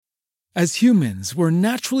As humans, we're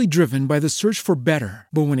naturally driven by the search for better.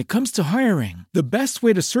 But when it comes to hiring, the best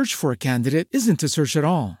way to search for a candidate isn't to search at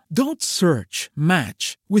all. Don't search,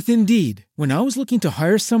 match with Indeed. When I was looking to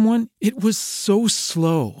hire someone, it was so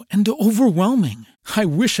slow and overwhelming. I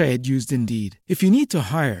wish I had used Indeed. If you need to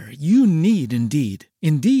hire, you need Indeed.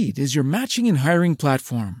 Indeed is your matching and hiring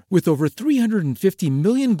platform with over 350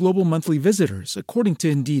 million global monthly visitors, according to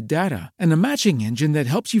Indeed data, and a matching engine that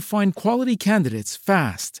helps you find quality candidates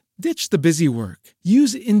fast. Ditch the busy work.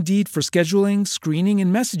 Use Indeed for scheduling, screening,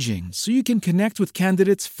 and messaging so you can connect with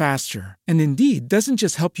candidates faster. And Indeed doesn't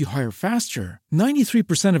just help you hire faster.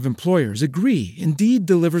 93% of employers agree Indeed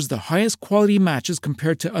delivers the highest quality matches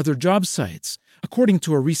compared to other job sites, according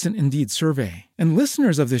to a recent Indeed survey. And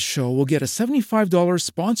listeners of this show will get a $75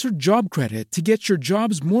 sponsored job credit to get your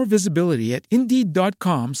jobs more visibility at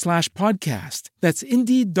Indeed.com/podcast. That's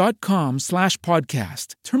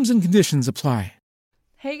Indeed.com/podcast. Terms and conditions apply.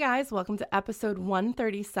 Hey guys, welcome to episode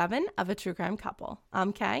 137 of A True Crime Couple.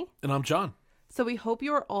 I'm Kay. And I'm John. So we hope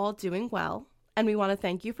you are all doing well, and we want to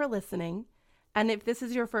thank you for listening. And if this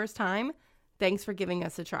is your first time, thanks for giving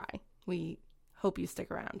us a try. We hope you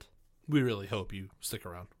stick around. We really hope you stick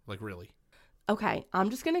around. Like, really. Okay,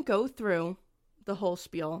 I'm just going to go through the whole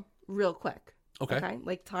spiel real quick. Okay.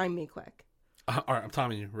 Like, time me quick. All right, I'm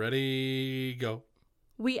timing you. Ready, go.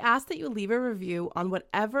 We ask that you leave a review on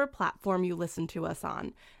whatever platform you listen to us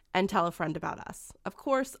on and tell a friend about us. Of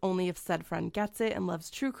course, only if said friend gets it and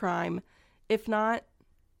loves true crime. If not,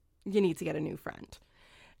 you need to get a new friend.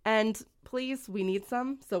 And please, we need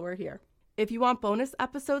some, so we're here. If you want bonus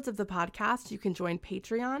episodes of the podcast, you can join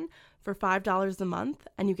Patreon for $5 a month,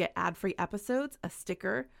 and you get ad-free episodes, a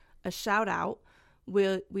sticker, a shout-out.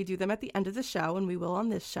 We do them at the end of the show, and we will on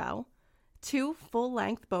this show. 2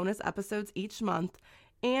 full-length bonus episodes each month,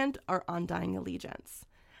 and our Undying Allegiance.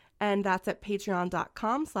 And that's at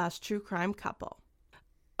patreon.com/truecrimecouple.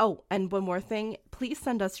 Oh, and one more thing, please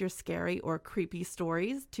send us your scary or creepy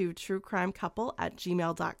stories to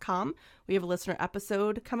truecrimecouple@gmail.com. We have a listener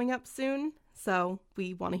episode coming up soon, so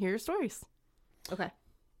we want to hear your stories. Okay.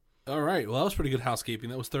 All right. Well, that was pretty good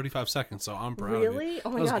housekeeping. That was 35 seconds, so I'm proud of you. Really?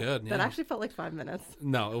 Oh my God. God. Good, That yeah. actually felt like 5 minutes.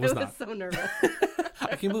 No, it was not. I was so nervous.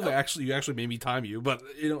 I can't believe you actually made me time you, but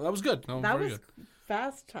that was good. No, That very was good.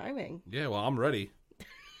 fast timing. Yeah, well, I'm ready.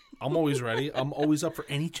 I'm always ready. I'm always up for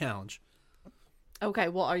any challenge. Okay,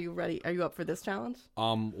 well, are you ready? Are you up for this challenge?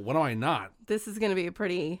 When am I not? This is going to be a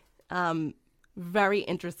pretty, very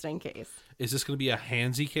interesting case. Is this going to be a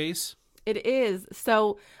handsy case? It is.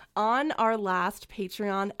 So on our last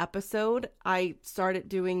Patreon episode, I started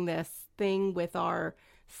doing this thing with our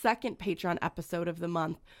second Patreon episode of the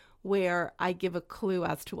month where I give a clue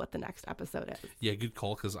as to what the next episode is. Yeah, good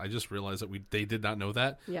call, because I just realized that they did not know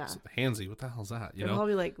that. Yeah. So, handsy, what the hell is that? They're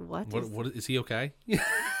probably like, what is he okay?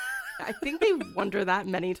 I think they wonder that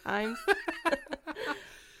many times.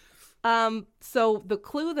 So the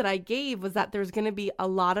clue that I gave was that there's going to be a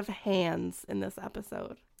lot of hands in this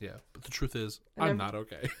episode. Yeah, but the truth is, I'm not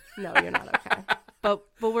okay. No, you're not okay. but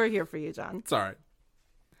we're here for you, John. It's all right.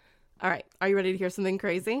 All right. Are you ready to hear something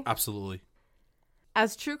crazy? Absolutely.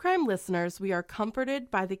 As true crime listeners, we are comforted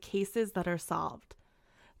by the cases that are solved.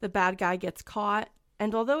 The bad guy gets caught,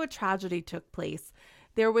 and although a tragedy took place,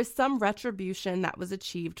 there was some retribution that was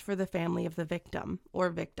achieved for the family of the victim or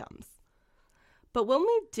victims. But when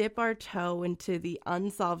we dip our toe into the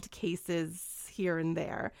unsolved cases here and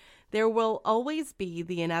there will always be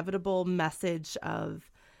the inevitable message of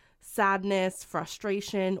sadness,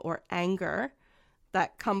 frustration, or anger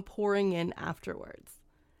that come pouring in afterwards.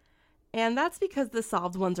 And that's because the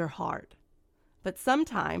solved ones are hard. But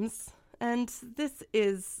sometimes, and this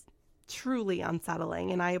is truly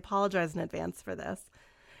unsettling, and I apologize in advance for this,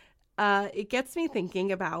 it gets me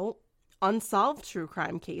thinking about unsolved true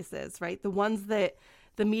crime cases, right? The ones that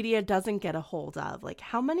the media doesn't get a hold of. Like,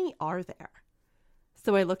 how many are there?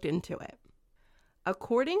 So I looked into it.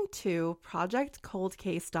 According to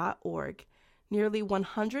ProjectColdCase.org, nearly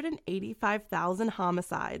 185,000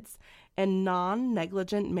 homicides and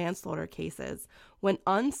non-negligent manslaughter cases went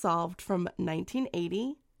unsolved from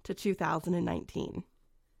 1980 to 2019.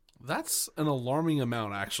 That's an alarming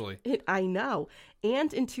amount, actually. I know.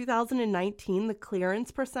 And in 2019, the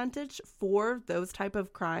clearance percentage for those type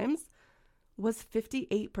of crimes was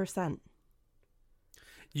 58%.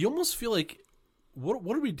 You almost feel like,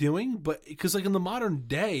 what are we doing? But because like in the modern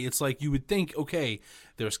day, it's like you would think, okay,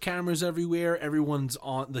 there's cameras everywhere, everyone's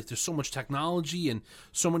on, like there's so much technology and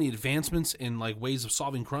so many advancements in like ways of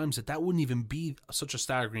solving crimes that wouldn't even be such a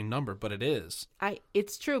staggering number, but it is.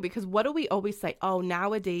 It's true, because what do we always say? Oh,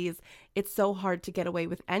 nowadays it's so hard to get away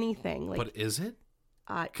with anything. Like, but is it?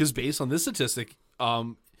 Because based on this statistic,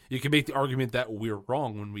 you can make the argument that we're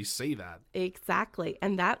wrong when we say that. Exactly.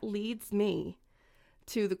 And that leads me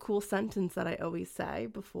to the cool sentence that I always say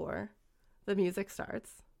before the music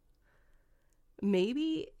starts.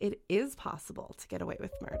 Maybe it is possible to get away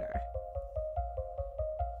with murder.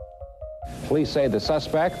 Police say the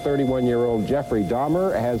suspect, 31-year-old Jeffrey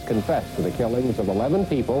Dahmer, has confessed to the killings of 11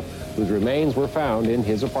 people whose remains were found in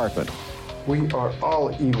his apartment. We are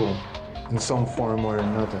all evil in some form or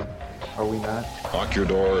another, are we not? Lock your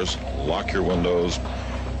doors, lock your windows.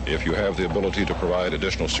 If you have the ability to provide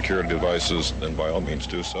additional security devices, then by all means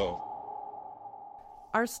do so.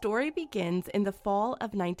 Our story begins in the fall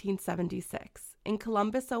of 1976 in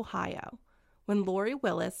Columbus, Ohio, when Lori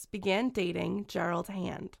Willis began dating Gerald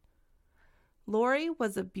Hand. Lori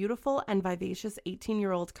was a beautiful and vivacious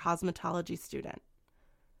 18-year-old cosmetology student.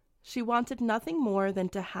 She wanted nothing more than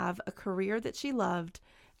to have a career that she loved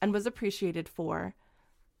and was appreciated for,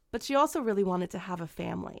 but she also really wanted to have a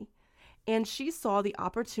family. And she saw the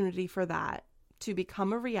opportunity for that to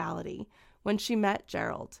become a reality when she met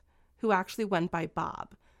Gerald, who actually went by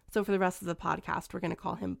Bob. So for the rest of the podcast, we're going to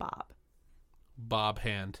call him Bob. Bob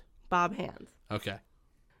Hand. Bob Hand. Okay.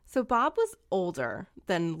 So Bob was older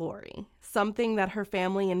than Lori, something that her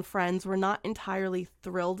family and friends were not entirely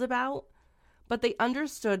thrilled about, but they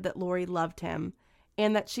understood that Lori loved him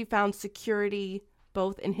and that she found security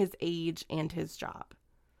both in his age and his job.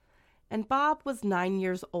 And Bob was 9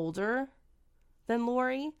 years older than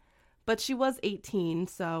Lori, but she was 18,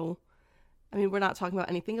 so, I mean, we're not talking about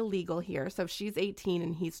anything illegal here. So she's 18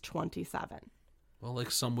 and he's 27. Well,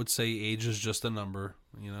 like some would say, age is just a number.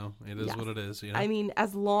 You know, it is what it is. You know? I mean,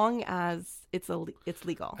 as long as it's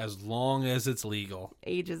legal. As long as it's legal.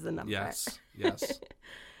 Age is a number. Yes, yes.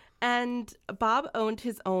 And Bob owned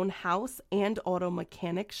his own house and auto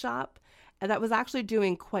mechanic shop, and that was actually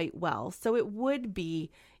doing quite well. So it would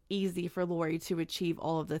be easy for Lori to achieve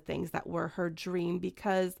all of the things that were her dream,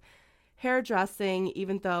 because hairdressing,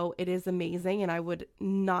 even though it is amazing, and I would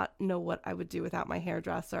not know what I would do without my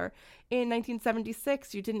hairdresser, in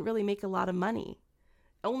 1976, you didn't really make a lot of money.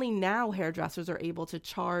 Only now hairdressers are able to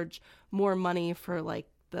charge more money for like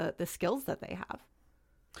the skills that they have.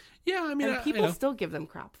 Yeah, I mean, and people still give them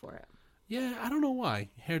crap for it. Yeah, I don't know why.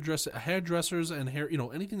 Hairdressers and hair,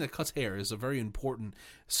 anything that cuts hair is a very important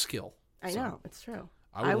skill. I know, it's true.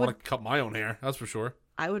 I would want to cut my own hair, that's for sure.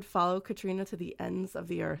 I would follow Katrina to the ends of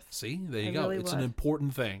the earth. See, there you go. Really it's an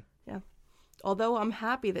important thing. Yeah. Although I'm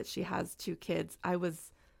happy that she has 2 kids, I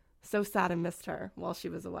was so sad and missed her while she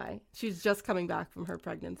was away. She's just coming back from her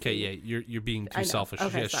pregnancy. Okay, yeah, you're being too selfish. Okay,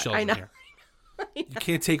 she has sorry. children here. You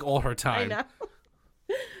can't take all her time. I know.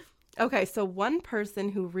 Okay, so one person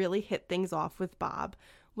who really hit things off with Bob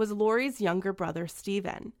was Lori's younger brother,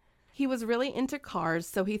 Steven. He was really into cars,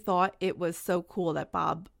 so he thought it was so cool that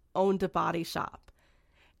Bob owned a body shop.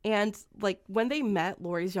 And like when they met,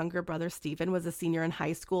 Lori's younger brother, Steven, was a senior in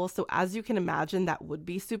high school. So as you can imagine, that would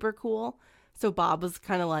be super cool. So Bob was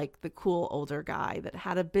kind of like the cool older guy that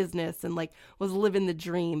had a business and like was living the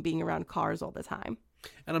dream, being around cars all the time.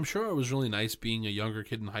 And I'm sure it was really nice being a younger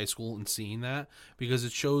kid in high school and seeing that, because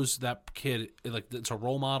it shows that kid, like, it's a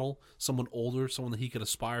role model, someone older, someone that he could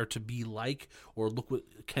aspire to be like, or look what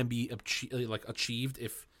can be achieved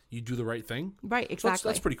if you do the right thing. Right, exactly. So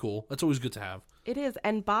that's pretty cool. That's always good to have. It is.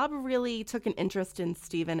 And Bob really took an interest in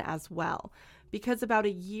Steven as well, because about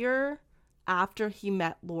a year after he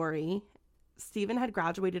met Lori, Steven had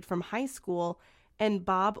graduated from high school and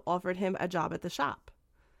Bob offered him a job at the shop.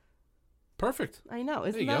 Perfect. I know.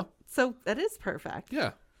 Isn't there you that? Go. So that is perfect.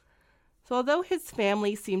 Yeah. So although his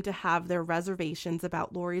family seemed to have their reservations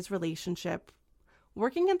about Lori's relationship,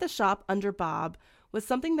 working at the shop under Bob was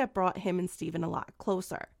something that brought him and Steven a lot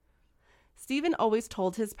closer. Steven always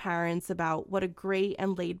told his parents about what a great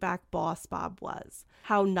and laid-back boss Bob was,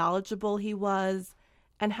 how knowledgeable he was,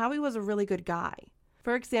 and how he was a really good guy.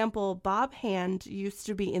 For example, Bob Hand used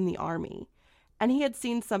to be in the Army, and he had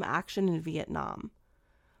seen some action in Vietnam.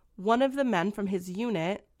 One of the men from his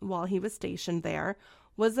unit, while he was stationed there,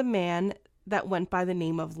 was a man that went by the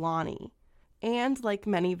name of Lonnie. And like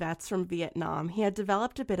many vets from Vietnam, he had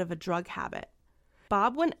developed a bit of a drug habit.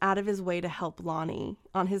 Bob went out of his way to help Lonnie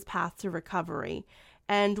on his path to recovery.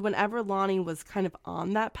 And whenever Lonnie was kind of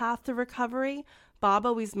on that path to recovery, Bob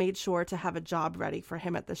always made sure to have a job ready for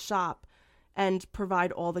him at the shop and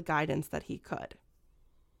provide all the guidance that he could.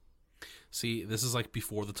 See, this is like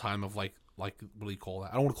before the time of like what do you call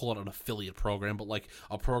that? I don't want to call it an affiliate program, but like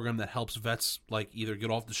a program that helps vets like either get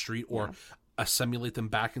off the street or assimilate them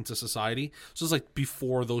back into society. So it's like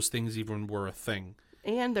before those things even were a thing.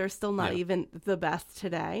 And they're still not even the best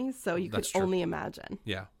today, so you could only imagine.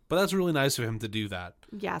 Yeah, But that's really nice of him to do that.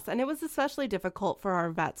 Yes, and it was especially difficult for our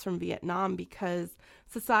vets from Vietnam because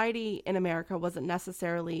society in America wasn't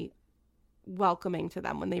necessarily welcoming to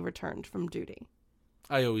them when they returned from duty.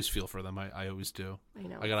 I always feel for them. I always do. I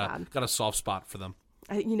know. I got a soft spot for them.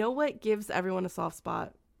 You know what gives everyone a soft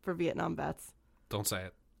spot for Vietnam vets? Don't say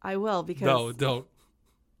it. I will, because... No, don't.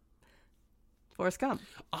 Forrest Gump.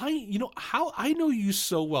 I know you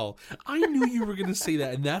so well. I knew you were going to say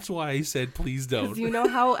that, and that's why I said please don't. Because you know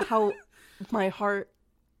how my heart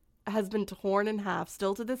has been torn in half.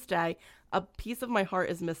 Still to this day, a piece of my heart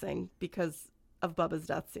is missing because of Bubba's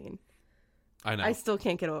death scene. I know. I still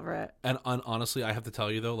can't get over it. And honestly, I have to tell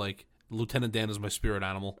you, though, like, Lieutenant Dan is my spirit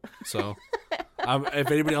animal. So if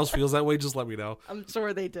anybody else feels that way, just let me know. I'm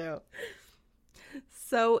sure they do.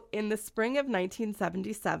 So in the spring of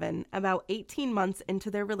 1977, about 18 months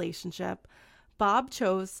into their relationship, Bob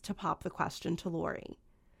chose to pop the question to Lori.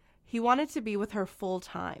 He wanted to be with her full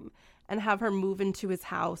time and have her move into his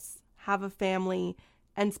house, have a family,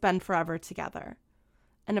 and spend forever together.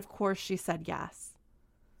 And of course, she said yes.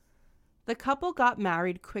 The couple got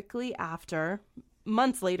married quickly after,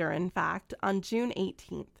 months later, in fact, on June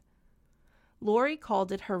 18th. Lori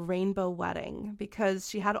called it her rainbow wedding because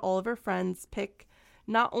she had all of her friends pick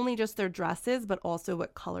not only just their dresses, but also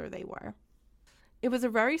what color they were. It was a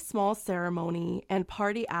very small ceremony and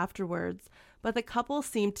party afterwards, but the couple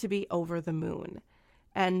seemed to be over the moon.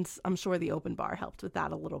 And I'm sure the open bar helped with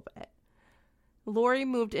that a little bit. Lori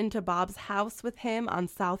moved into Bob's house with him on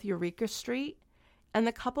South Eureka Street, and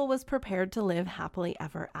the couple was prepared to live happily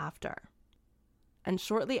ever after. And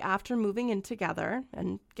shortly after moving in together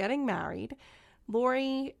and getting married,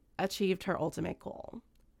 Lori achieved her ultimate goal.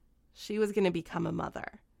 She was going to become a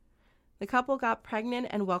mother. The couple got pregnant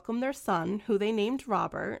and welcomed their son, who they named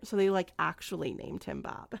Robert, so they actually named him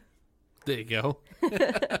Bob. There you go.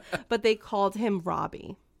 But they called him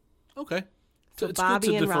Robbie. Okay. So it's Bobby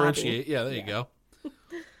good to and differentiate. Robbie. Yeah, there you go.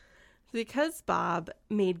 Because Bob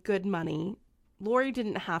made good money, Lori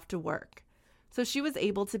didn't have to work, so she was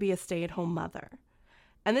able to be a stay-at-home mother.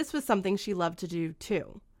 And this was something she loved to do,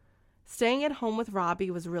 too. Staying at home with Robbie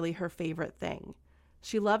was really her favorite thing.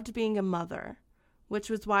 She loved being a mother, which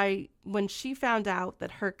was why when she found out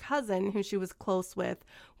that her cousin, who she was close with,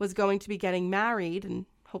 was going to be getting married and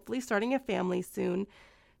hopefully starting a family soon,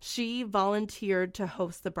 she volunteered to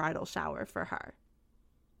host the bridal shower for her.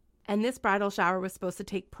 And this bridal shower was supposed to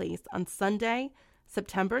take place on Sunday,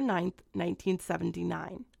 September 9th,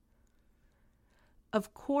 1979.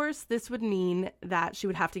 Of course, this would mean that she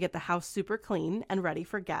would have to get the house super clean and ready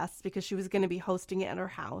for guests because she was going to be hosting it at her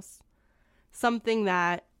house. Something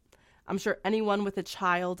that I'm sure anyone with a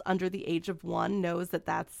child under the age of 1 knows that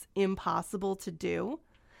that's impossible to do.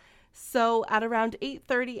 So at around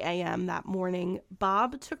 8:30 a.m. that morning,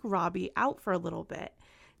 Bob took Robbie out for a little bit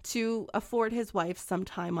to afford his wife some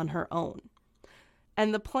time on her own.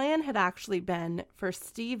 And the plan had actually been for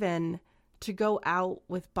Stephen to go out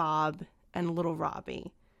with Bob and little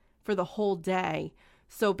Robbie for the whole day.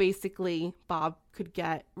 So basically, Bob could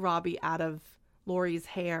get Robbie out of Lori's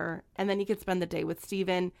hair, and then he could spend the day with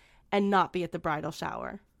Stephen and not be at the bridal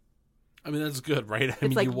shower. I mean, that's good, right?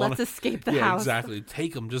 It's let's escape the house. Yeah, exactly.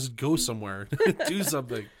 Take him. Just go somewhere. Do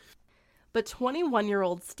something. But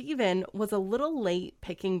 21-year-old Stephen was a little late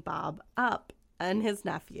picking Bob up and his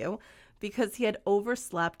nephew because he had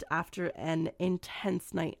overslept after an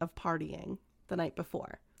intense night of partying the night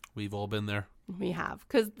before. We've all been there. We have.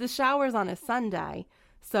 Because the shower's on a Sunday,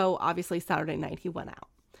 so obviously Saturday night he went out.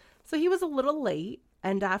 So he was a little late,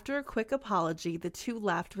 and after a quick apology, the two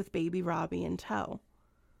left with baby Robbie in tow.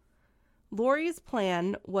 Lori's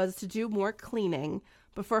plan was to do more cleaning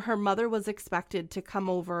before her mother was expected to come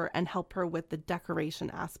over and help her with the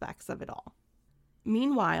decoration aspects of it all.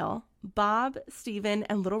 Meanwhile, Bob, Stephen,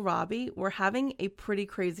 and little Robbie were having a pretty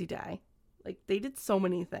crazy day. They did so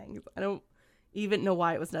many things. I don't even know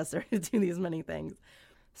why it was necessary to do these many things.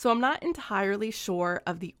 So I'm not entirely sure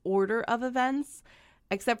of the order of events,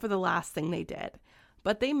 except for the last thing they did.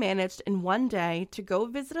 But they managed in one day to go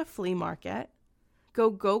visit a flea market, go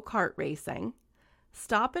go-kart racing,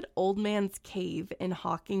 stop at Old Man's Cave in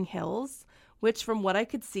Hocking Hills, which from what I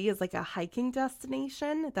could see is a hiking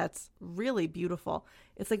destination that's really beautiful.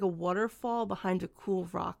 It's like a waterfall behind a cool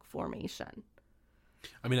rock formation.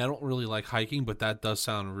 I mean, I don't really like hiking, but that does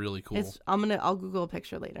sound really cool. I'll Google a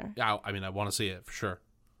picture later. Yeah, I mean, I want to see it for sure.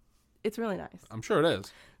 It's really nice. I'm sure it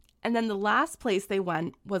is. And then the last place they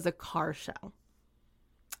went was a car show.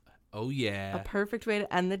 Oh, yeah. A perfect way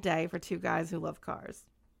to end the day for two guys who love cars.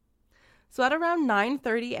 So at around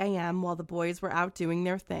 9:30 a.m., while the boys were out doing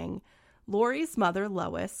their thing, Lori's mother,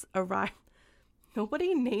 Lois, arrived.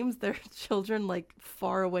 Nobody names their children like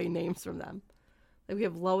far away names from them. Like we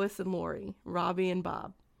have Lois and Lori, Robbie and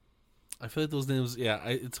Bob. I feel like those names,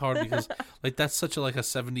 it's hard because like that's such a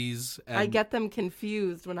 70s. And I get them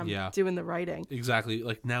confused when I'm doing the writing. Exactly.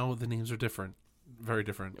 Like now the names are different. Very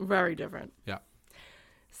different. Very different. Yeah.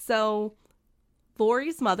 So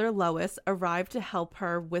Lori's mother, Lois, arrived to help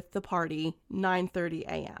her with the party 9:30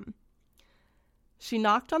 a.m. She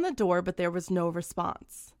knocked on the door, but there was no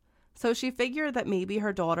response. So she figured that maybe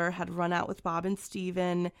her daughter had run out with Bob and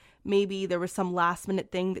Steven, maybe there was some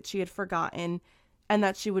last-minute thing that she had forgotten, and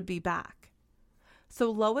that she would be back. So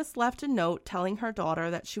Lois left a note telling her daughter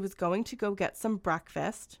that she was going to go get some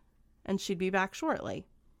breakfast, and she'd be back shortly.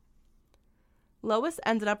 Lois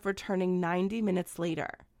ended up returning 90 minutes later.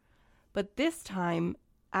 But this time,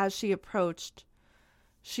 as she approached,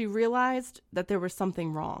 she realized that there was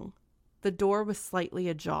something wrong. The door was slightly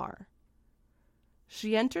ajar.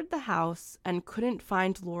 She entered the house and couldn't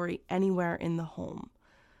find Lori anywhere in the home.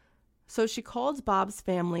 So she called Bob's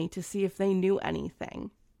family to see if they knew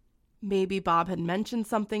anything. Maybe Bob had mentioned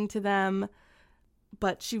something to them,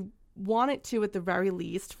 but she wanted to, at the very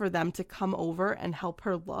least, for them to come over and help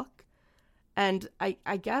her look. And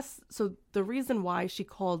I guess, so the reason why she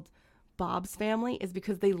called Bob's family is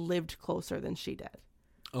because they lived closer than she did.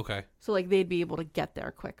 Okay. So like they'd be able to get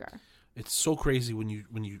there quicker. It's so crazy when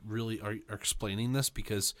you really are explaining this,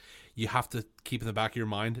 because you have to keep in the back of your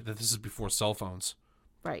mind that this is before cell phones.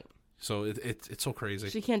 Right. So it's so crazy.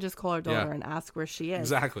 She can't just call her daughter and ask where she is.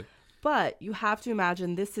 Exactly. But you have to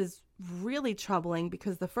imagine this is really troubling,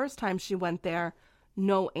 because the first time she went there,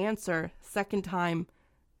 no answer. Second time,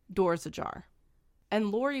 doors ajar.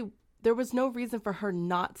 And Lori, there was no reason for her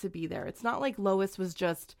not to be there. It's not like Lois was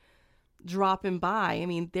just dropping by. I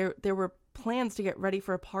mean, there were plans to get ready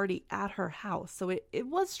for a party at her house. So it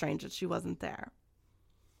was strange that she wasn't there.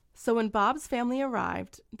 So when Bob's family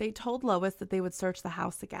arrived, they told Lois that they would search the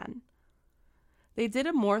house again. They did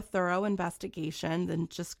a more thorough investigation than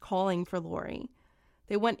just calling for Lori.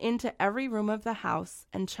 They went into every room of the house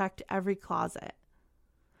and checked every closet.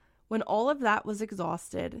 When all of that was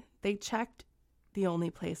exhausted, they checked the only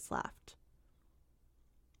place left: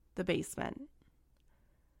 the basement.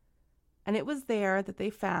 And it was there that they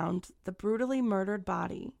found the brutally murdered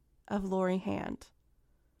body of Lori Hand.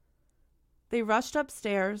 They rushed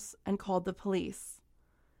upstairs and called the police.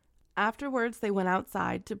 Afterwards, they went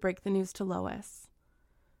outside to break the news to Lois.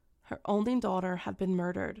 Her only daughter had been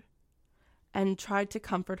murdered, and tried to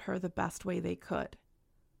comfort her the best way they could.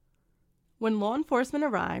 When law enforcement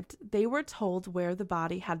arrived, they were told where the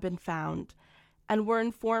body had been found, and were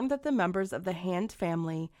informed that the members of the Hand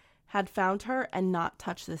family had found her and not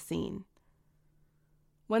touched the scene.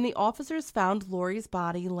 When the officers found Lori's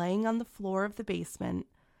body laying on the floor of the basement,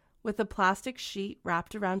 with a plastic sheet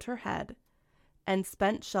wrapped around her head and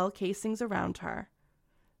spent shell casings around her,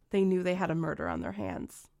 they knew they had a murder on their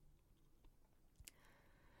hands.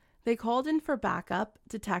 They called in for backup,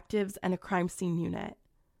 detectives, and a crime scene unit.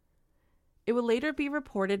 It would later be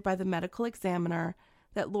reported by the medical examiner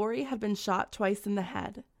that Lori had been shot twice in the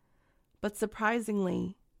head, but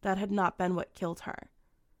surprisingly, that had not been what killed her.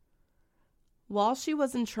 While she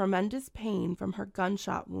was in tremendous pain from her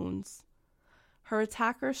gunshot wounds, her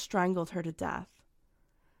attacker strangled her to death,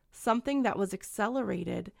 something that was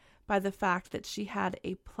accelerated by the fact that she had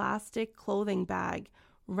a plastic clothing bag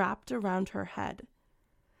wrapped around her head.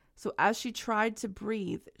 So as she tried to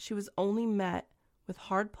breathe, she was only met with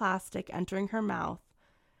hard plastic entering her mouth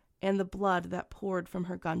and the blood that poured from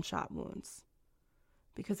her gunshot wounds,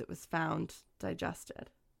 because it was found digested.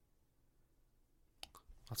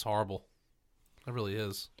 That's horrible. It really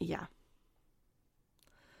is. Yeah.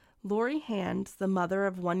 Lori Hand, the mother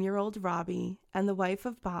of 1-year-old Robbie and the wife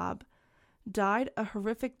of Bob, died a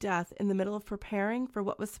horrific death in the middle of preparing for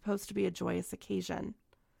what was supposed to be a joyous occasion.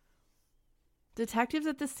 Detectives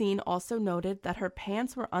at the scene also noted that her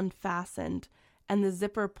pants were unfastened and the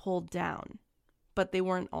zipper pulled down, but they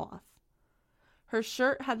weren't off. Her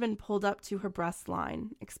shirt had been pulled up to her breast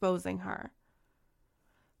line, exposing her.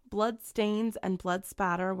 Blood stains and blood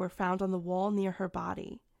spatter were found on the wall near her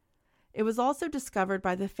body. It was also discovered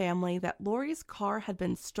by the family that Lori's car had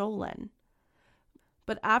been stolen.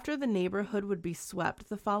 But after the neighborhood would be swept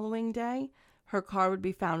the following day, her car would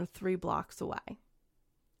be found 3 blocks away.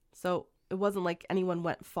 So it wasn't like anyone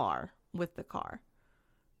went far with the car.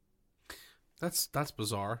 That's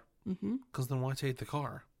bizarre. Because then why take the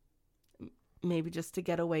car? Maybe just to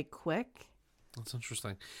get away quick. That's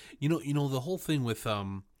interesting. You know the whole thing with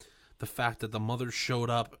the fact that the mother showed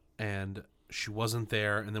up and she wasn't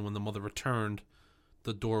there, and then when the mother returned,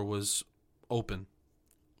 the door was open.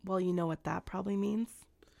 Well, you know what that probably means?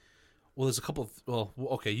 Well, there's a couple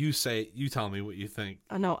okay, you tell me what you think.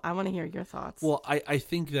 Oh, no, I want to hear your thoughts. Well, I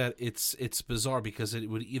think that it's bizarre because it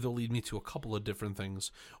would either lead me to a couple of different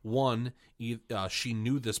things. One, she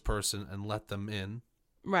knew this person and let them in.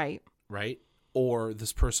 Right. Right? Or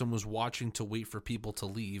this person was watching to wait for people to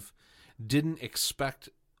leave, didn't expect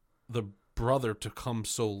the brother to come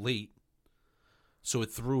so late, so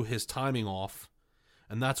it threw his timing off.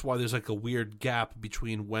 And that's why there's like a weird gap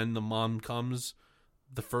between when the mom comes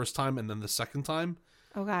the first time and then the second time.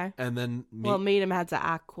 Okay. And then it made him have to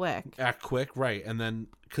act quick. Act quick, right? And then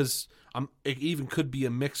because it even could be a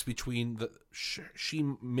mix between she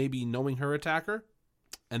maybe knowing her attacker,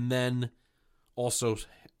 and then also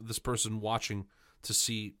this person watching to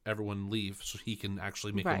see everyone leave so he can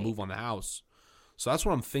actually make a move on the house. So that's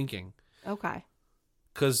what I'm thinking. Okay.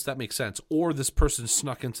 Because that makes sense. Or this person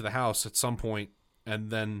snuck into the house at some point and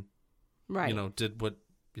then, did what,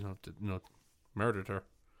 murdered her.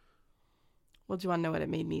 Well, do you want to know what it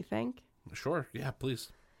made me think? Sure. Yeah,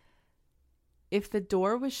 please. If the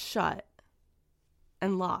door was shut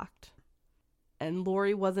and locked and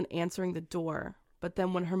Lori wasn't answering the door, but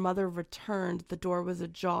then when her mother returned, the door was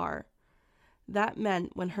ajar, that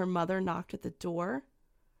meant when her mother knocked at the door,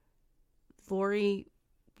 Lori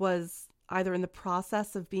was either in the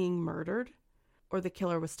process of being murdered or the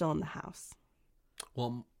killer was still in the house.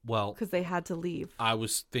 Well, because they had to leave. I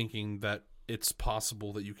was thinking that it's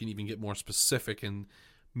possible that you can even get more specific and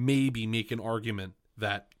maybe make an argument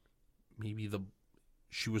that maybe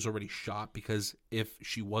she was already shot, because if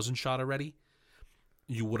she wasn't shot already,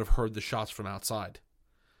 you would have heard the shots from outside.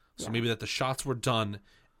 So maybe that the shots were done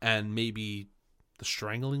and maybe the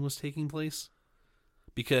strangling was taking place,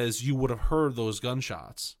 because you would have heard those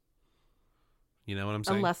gunshots. You know what I'm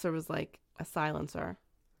saying? Unless there was like a silencer.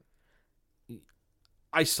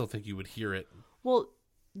 I still think you would hear it. Well,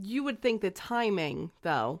 you would think the timing,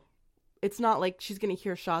 though, it's not like she's going to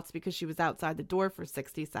hear shots because she was outside the door for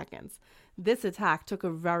 60 seconds. This attack took a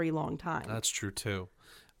very long time. That's true, too.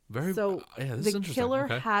 The killer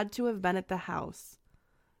had to have been at the house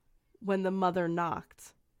when the mother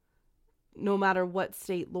knocked. No matter what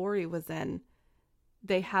state Lori was in,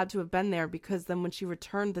 they had to have been there, because then when she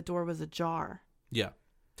returned, the door was ajar. Yeah.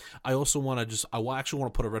 I also want to I actually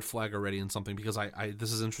want to put a red flag already in something, because I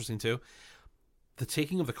this is interesting too. The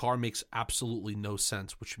taking of the car makes absolutely no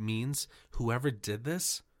sense, which means whoever did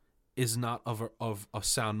this is not of a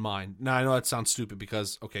sound mind. Now, I know that sounds stupid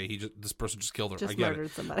because, okay, this person just killed her. I get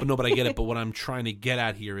it. Somebody. But I get it. But what I'm trying to get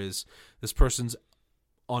at here is this person's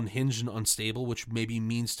unhinged and unstable, which maybe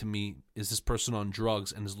means to me is this person on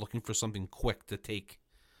drugs and is looking for something quick to take.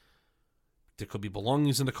 There could be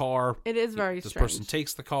belongings in the car. It is very strange. strange. This person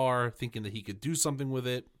takes the car thinking that he could do something with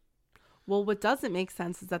it. Well, what doesn't make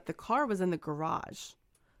sense is that the car was in the garage.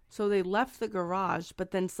 So they left the garage,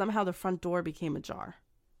 but then somehow the front door became ajar.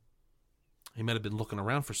 He might have been looking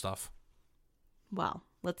around for stuff. Well,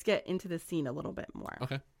 let's get into the scene a little bit more.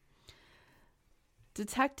 Okay.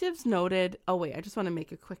 Detectives noted... Oh, wait, I just want to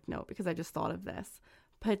make a quick note because I just thought of this.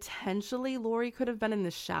 Potentially, Lori could have been in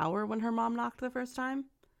the shower when her mom knocked the first time.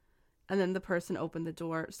 And then the person opened the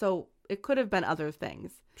door. So it could have been other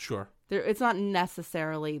things. Sure. It's not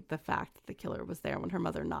necessarily the fact that the killer was there when her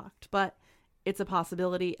mother knocked, but it's a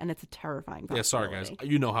possibility, and it's a terrifying possibility. Yeah, sorry, guys.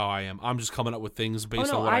 You know how I am. I'm just coming up with things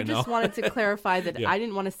based on what I know. I just wanted to clarify that I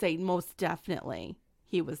didn't want to say most definitely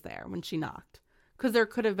he was there when she knocked, because there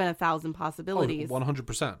could have been 1,000 possibilities.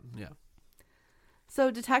 100%, yeah.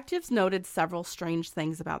 So detectives noted several strange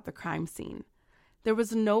things about the crime scene. There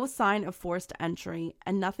was no sign of forced entry,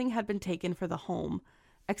 and nothing had been taken for the home,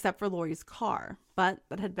 except for Lori's car, but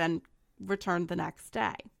that had been returned the next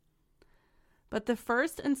day. But the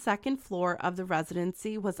first and second floor of the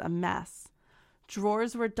residency was a mess.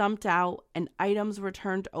 Drawers were dumped out, and items were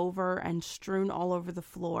turned over and strewn all over the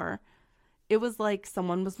floor. It was like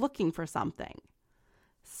someone was looking for something.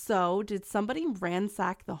 So, did somebody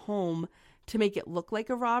ransack the home to make it look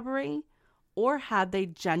like a robbery? Or had they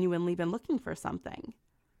genuinely been looking for something?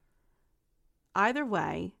 Either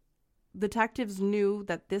way, detectives knew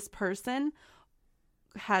that this person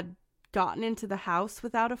had gotten into the house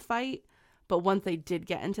without a fight, but once they did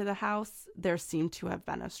get into the house, there seemed to have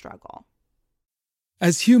been a struggle.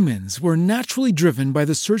 As humans, we're naturally driven by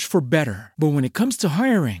the search for better. But when it comes to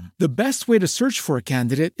hiring, the best way to search for a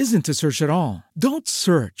candidate isn't to search at all. Don't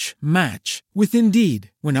search, match with Indeed.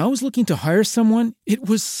 When I was looking to hire someone, it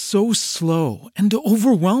was so slow and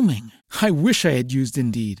overwhelming. I wish I had used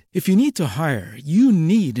Indeed. If you need to hire, you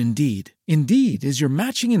need Indeed. Indeed is your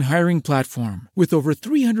matching and hiring platform with over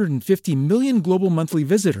 350 million global monthly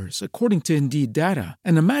visitors, according to Indeed data,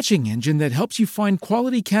 and a matching engine that helps you find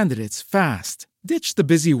quality candidates fast. Ditch the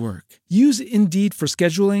busy work. Use Indeed for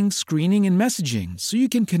scheduling, screening, and messaging so you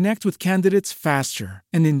can connect with candidates faster.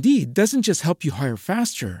 And Indeed doesn't just help you hire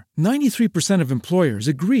faster. 93% of employers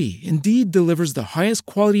agree Indeed delivers the highest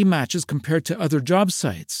quality matches compared to other job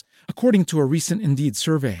sites, according to a recent Indeed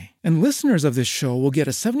survey. And listeners of this show will get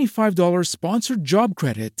a $75 sponsored job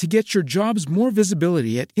credit to get your jobs more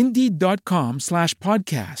visibility at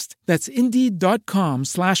Indeed.com/podcast. That's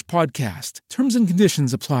Indeed.com/podcast. Terms and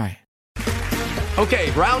conditions apply.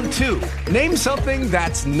 Okay, round two. Name something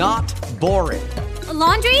that's not boring. A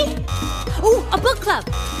laundry? Ooh, a book club.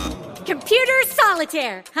 Computer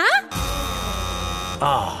solitaire, huh?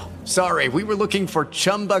 Ah, sorry, we were looking for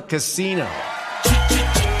Chumba Casino.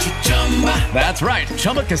 That's right,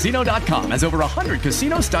 ChumbaCasino.com has over 100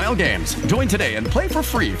 casino-style games. Join today and play for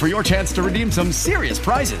free for your chance to redeem some serious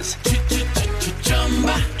prizes.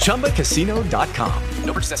 ChumbaCasino.com.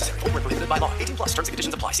 No purchase necessary. Void where prohibited by law. 18+ terms and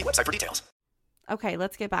conditions apply. See website for details. Okay,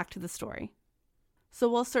 let's get back to the story. So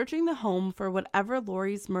while searching the home for whatever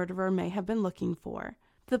Lori's murderer may have been looking for,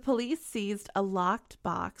 the police seized a locked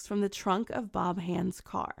box from the trunk of Bob Hand's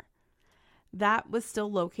car. That was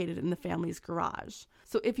still located in the family's garage.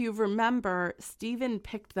 So if you remember, Stephen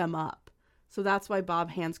picked them up. So that's why Bob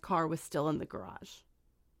Hand's car was still in the garage.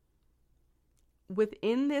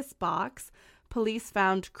 Within this box, police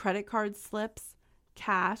found credit card slips,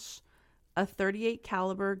 cash, a .38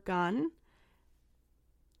 caliber gun,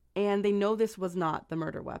 and they know this was not the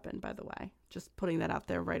murder weapon, by the way. Just putting that out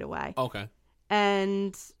there right away. Okay.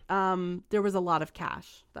 And there was a lot of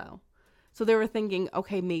cash, though. So they were thinking,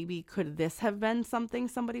 okay, maybe could this have been something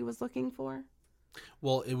somebody was looking for?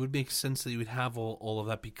 Well, it would make sense that he would have all of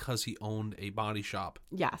that because he owned a body shop.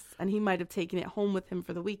 Yes, and he might have taken it home with him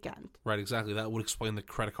for the weekend. Right, exactly. That would explain the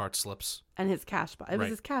credit card slips. And his cash box. It was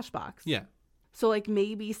his cash box. Yeah. So, like,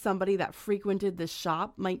 maybe somebody that frequented the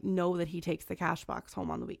shop might know that he takes the cash box home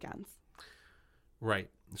on the weekends. Right.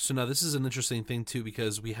 So now this is an interesting thing, too,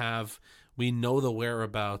 because we know the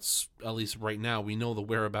whereabouts, at least right now, we know the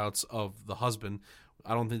whereabouts of the husband.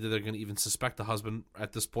 I don't think that they're going to even suspect the husband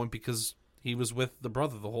at this point because he was with the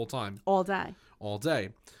brother the whole time. All day. All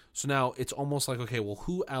day. So now it's almost like, okay, well,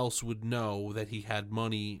 who else would know that he had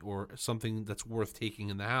money or something that's worth taking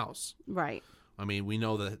in the house? Right. I mean, we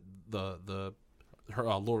know that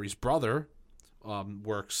Lori's brother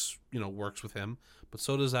works with him, but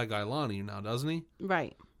so does that guy Lonnie now, doesn't he?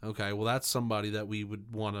 Right. Okay, well, that's somebody that we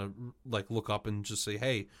would want to look up and just say,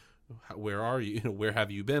 hey, where are you? Where have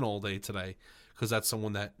you been all day today? Because that's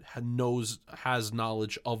someone that has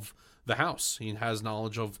knowledge of the house. He has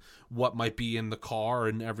knowledge of what might be in the car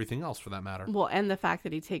and everything else for that matter. Well, and the fact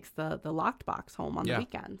that he takes the locked box home on the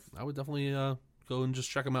weekends. I would definitely go and just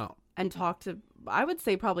check him out. And talk to, I would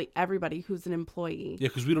say, probably everybody who's an employee. Yeah,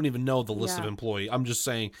 because we don't even know the list of employees. I'm just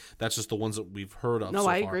saying that's just the ones that we've heard of. No,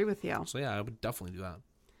 I agree with you. So yeah, I would definitely do that.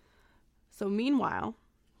 So meanwhile,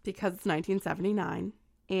 because it's 1979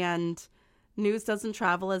 and news doesn't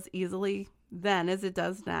travel as easily then as it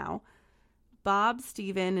does now, Bob,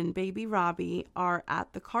 Stephen, and baby Robbie are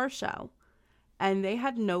at the car show, and they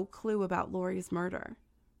had no clue about Lori's murder.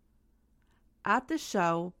 At the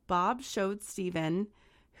show, Bob showed Stephen,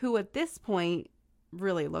 who at this point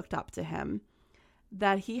really looked up to him,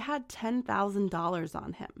 that he had $10,000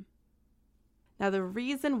 on him. Now, the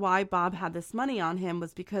reason why Bob had this money on him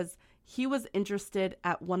was because he was interested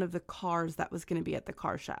at one of the cars that was going to be at the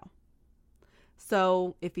car show.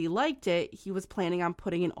 So if he liked it, he was planning on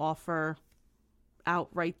putting an offer out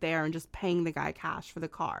right there and just paying the guy cash for the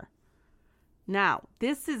car. Now,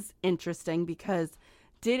 this is interesting because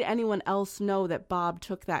did anyone else know that Bob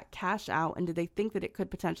took that cash out, and did they think that it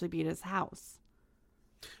could potentially be at his house?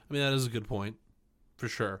 I mean, that is a good point, for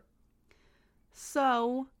sure.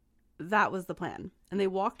 So that was the plan. And they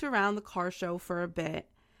walked around the car show for a bit,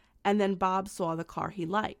 and then Bob saw the car he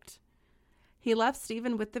liked. He left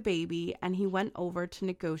Stephen with the baby, and he went over to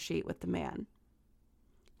negotiate with the man.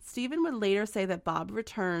 Stephen would later say that Bob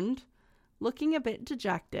returned, looking a bit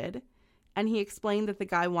dejected, and he explained that the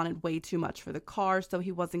guy wanted way too much for the car, so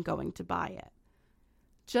he wasn't going to buy it.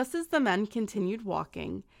 Just as the men continued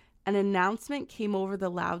walking, an announcement came over the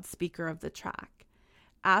loudspeaker of the track,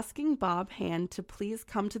 asking Bob Hand to please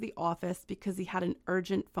come to the office because he had an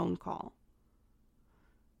urgent phone call.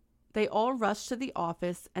 They all rushed to the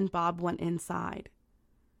office, and Bob went inside.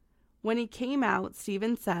 When he came out,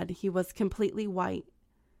 Stephen said he was completely white.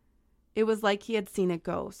 It was like he had seen a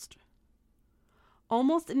ghost.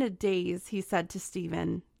 Almost in a daze, he said to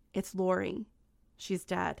Stephen, "It's Lori. She's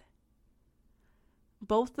dead."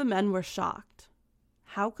 Both the men were shocked.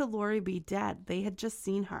 How could Lori be dead? They had just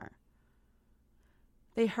seen her.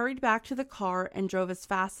 They hurried back to the car and drove as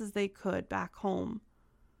fast as they could back home.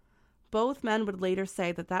 Both men would later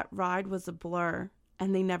say that that ride was a blur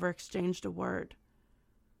and they never exchanged a word.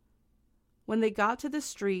 When they got to the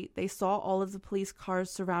street, they saw all of the police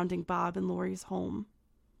cars surrounding Bob and Lori's home.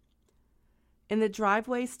 In the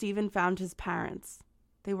driveway, Stephen found his parents.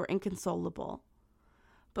 They were inconsolable.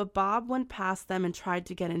 But Bob went past them and tried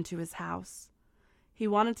to get into his house. He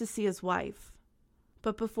wanted to see his wife.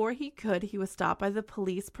 But before he could, he was stopped by the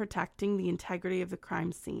police protecting the integrity of the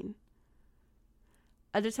crime scene.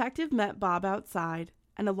 A detective met Bob outside,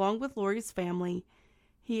 and along with Lori's family,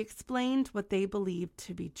 he explained what they believed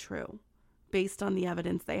to be true, based on the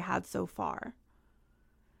evidence they had so far.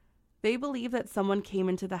 They believe that someone came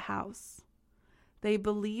into the house. They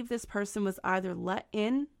believe this person was either let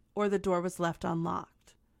in or the door was left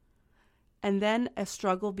unlocked. And then a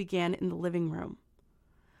struggle began in the living room.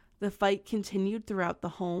 The fight continued throughout the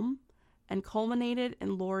home and culminated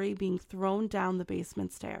in Lori being thrown down the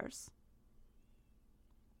basement stairs.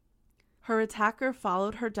 Her attacker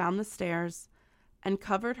followed her down the stairs and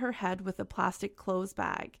covered her head with a plastic clothes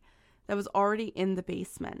bag that was already in the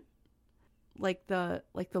basement, like the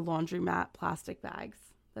laundromat plastic bags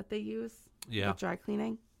that they use with dry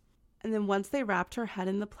cleaning. And then once they wrapped her head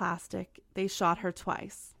in the plastic, they shot her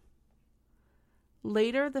twice.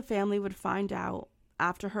 Later, the family would find out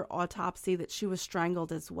after her autopsy that she was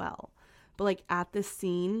strangled as well. But at this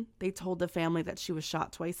scene, they told the family that she was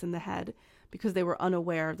shot twice in the head because they were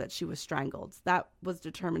unaware that she was strangled. That was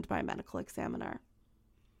determined by a medical examiner.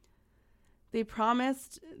 They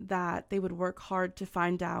promised that they would work hard to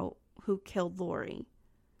find out who killed Lori.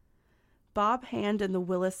 Bob Hand and the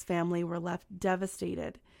Willis family were left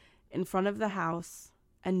devastated in front of the house,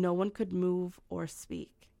 and no one could move or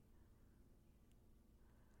speak.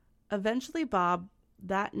 Eventually, Bob,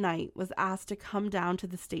 that night, was asked to come down to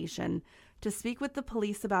the station to speak with the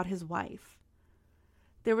police about his wife.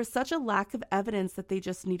 There was such a lack of evidence that they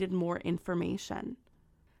just needed more information.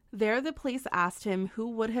 There, the police asked him who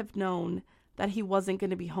would have known that he wasn't going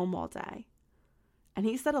to be home all day. And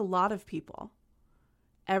he said a lot of people.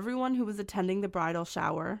 Everyone who was attending the bridal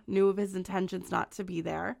shower knew of his intentions not to be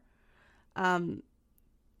there.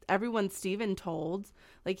 Everyone Stephen told,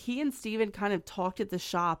 he and Stephen kind of talked at the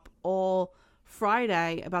shop all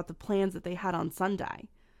Friday about the plans that they had on Sunday.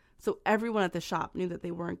 So everyone at the shop knew that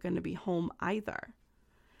they weren't going to be home either.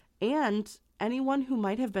 And anyone who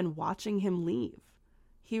might have been watching him leave,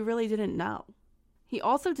 he really didn't know. He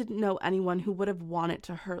also didn't know anyone who would have wanted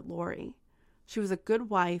to hurt Lori. She was a good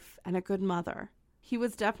wife and a good mother. He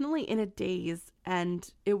was definitely in a daze, and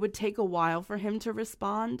it would take a while for him to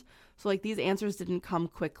respond. So these answers didn't come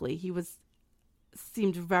quickly. He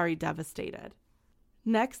seemed very devastated.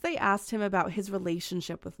 Next, they asked him about his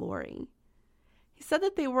relationship with Lori. He said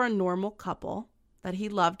that they were a normal couple, that he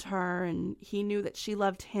loved her and he knew that she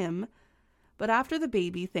loved him. But after the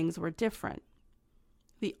baby, things were different.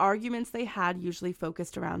 The arguments they had usually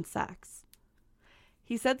focused around sex.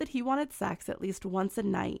 He said that he wanted sex at least once a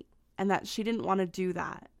night and that she didn't want to do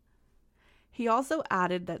that. He also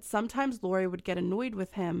added that sometimes Lori would get annoyed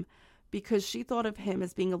with him because she thought of him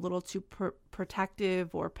as being a little too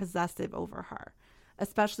protective or possessive over her,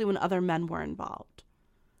 especially when other men were involved.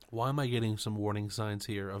 Why am I getting some warning signs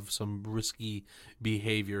here of some risky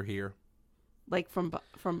behavior here? From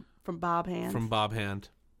Bob Hand? From Bob Hand.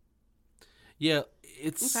 Yeah,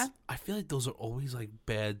 it's... Okay. I feel like those are always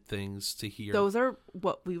bad things to hear. Those are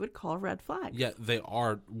what we would call red flags. Yeah, they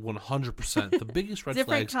are 100% the biggest red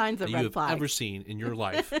flags kinds of that red you have flags. ever seen in your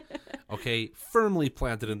life. Okay, firmly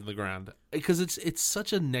planted into the ground. Because it's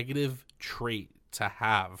such a negative trait to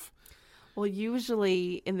have. Well,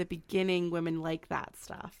 usually in the beginning, women like that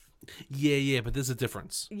stuff. Yeah, but there's a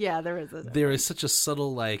difference. Yeah, there is a difference. There is such a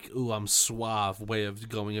subtle, ooh, I'm suave way of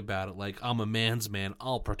going about it. I'm a man's man,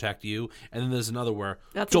 I'll protect you. And then there's another where...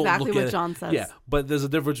 That's don't exactly look what at John says. Yeah, but there's a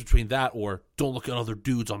difference between that or don't look at other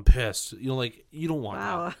dudes, I'm pissed. You don't want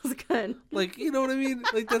wow, that. That was good. You know what I mean?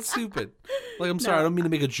 That's stupid. I'm sorry, I don't mean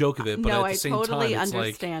to make a joke of it, but at the same time, it's I totally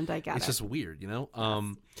understand. I get it's it. just weird, Yes.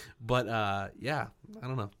 But, yeah, I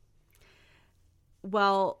don't know.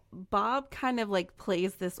 Well, Bob kind of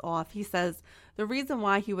plays this off. He says the reason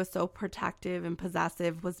why he was so protective and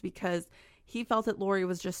possessive was because he felt that Lori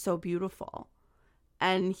was just so beautiful.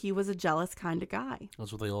 And he was a jealous kind of guy.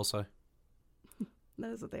 That's what they all say.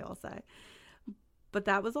 That is what they all say. But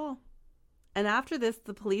that was all. And after this,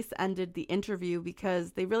 the police ended the interview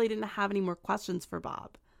because they really didn't have any more questions for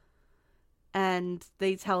Bob. And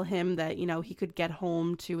they tell him that, he could get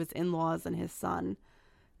home to his in-laws and his son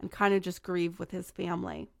and kind of just grieve with his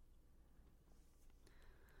family.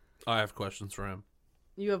 I have questions for him.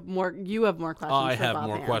 You have more questions. I for have Bob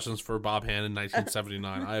more Hand. questions for Bob Hand in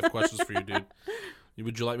 1979. I have questions for you, dude.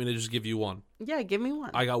 Would you like me to just give you one? Yeah, give me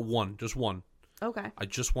one. I got one, just one. Okay. I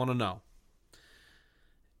just want to know.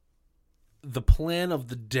 The plan of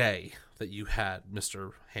the day that you had,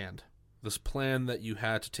 Mr. Hand, this plan that you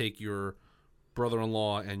had to take your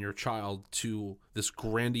brother-in-law and your child to this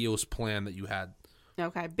grandiose plan that you had.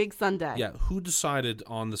 Okay, Big Sunday. Yeah, who decided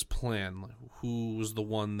on this plan? Who was the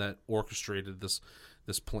one that orchestrated this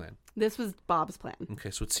plan? This was Bob's plan. Okay,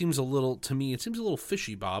 so it seems a little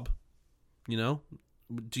fishy, Bob. You know?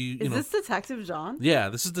 Is this Detective John? Yeah,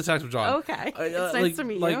 this is Detective John. Okay. It's nice to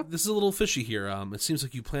meet you. This is a little fishy here. It seems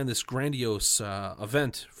like you planned this grandiose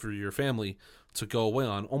event for your family to go away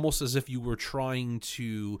on, almost as if you were trying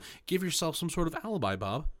to give yourself some sort of alibi,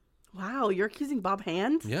 Bob. Wow, you're accusing Bob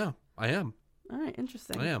Hand? Yeah, I am. All right,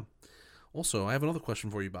 interesting. I am. Also, I have another question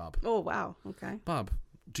for you, Bob. Oh, wow. Okay. Bob,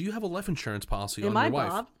 do you have a life insurance policy on Am your I wife?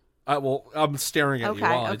 Bob? Well, I'm staring at you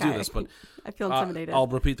while I do this, but I feel intimidated. I'll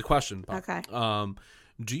repeat the question, Bob. Okay.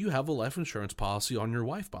 Do you have a life insurance policy on your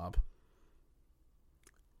wife, Bob?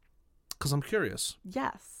 Because I'm curious.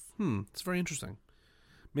 Yes. It's very interesting.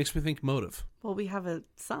 Makes me think motive. Well, we have a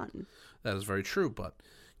son. That is very true, but,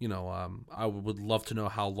 I would love to know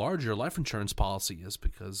how large your life insurance policy is,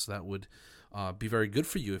 because that would be very good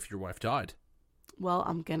for you if your wife died. Well,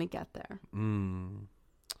 I'm going to get there.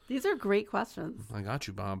 These are great questions. I got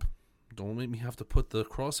you, Bob. Don't make me have to put the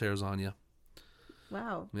crosshairs on you.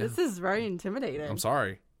 Wow. Yeah. This is very intimidating. I'm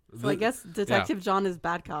sorry. So I guess Detective John is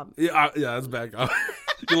bad cop. Yeah, that's bad cop.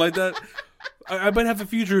 You like that? I might have a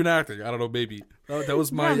future in acting. I don't know, maybe. That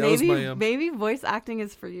was my... maybe voice acting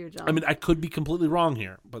is for you, John. I mean, I could be completely wrong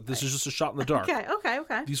here, but this is just a shot in the dark. Okay.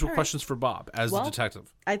 These were All questions for Bob as the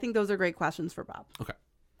detective. I think those are great questions for Bob. Okay.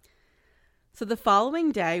 So the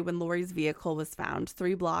following day, when Lori's vehicle was found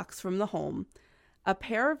 3 blocks from the home, a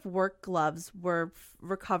pair of work gloves were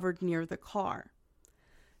recovered near the car.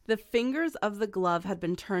 The fingers of the glove had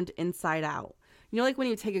been turned inside out. You know, like when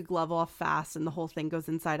you take a glove off fast and the whole thing goes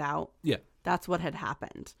inside out? Yeah. That's what had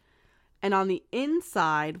happened. And on the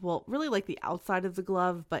inside, well, really like the outside of the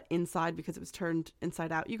glove, but inside because it was turned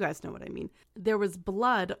inside out. You guys know what I mean. There was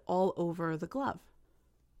blood all over the glove.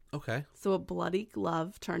 Okay. So a bloody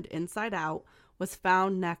glove turned inside out was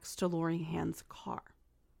found next to Lori Hand's car.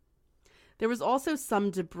 There was also some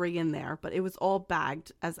debris in there, but it was all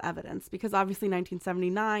bagged as evidence because obviously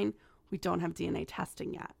 1979, we don't have DNA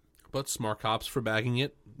testing yet. But smart cops for bagging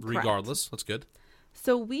it regardless. Correct. That's good.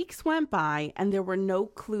 So weeks went by and there were no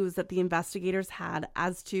clues that the investigators had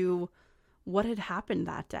as to what had happened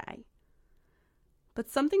that day. But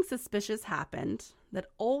something suspicious happened that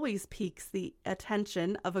always piques the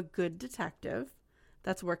attention of a good detective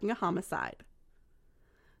that's working a homicide.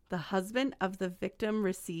 The husband of the victim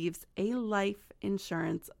receives a life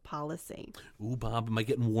insurance policy. Ooh, Bob, am I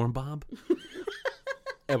getting warm, Bob?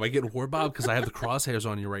 Am I getting warm, Bob? Because I have the crosshairs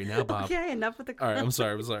on you right now, Bob. Okay, enough with the crosshairs. All right,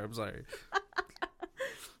 I'm sorry.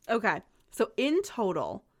 Okay, so in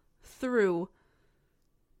total, through...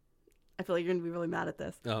 I feel like you're going to be really mad at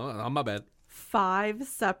this. Oh, my bad. 5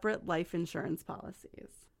 separate life insurance policies.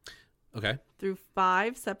 Okay. Through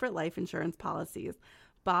 5 separate life insurance policies,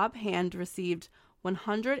 Bob Hand received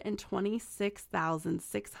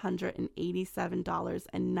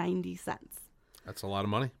 $126,687.90. That's a lot of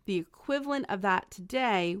money. The equivalent of that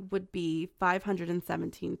today would be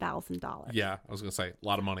 $517,000. Yeah, I was going to say, a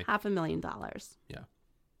lot of money. $500,000. Yeah.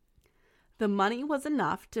 The money was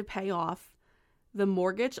enough to pay off the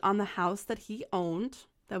mortgage on the house that he owned,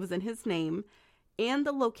 that was in his name, and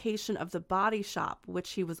the location of the body shop,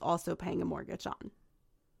 which he was also paying a mortgage on.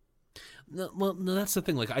 No, that's the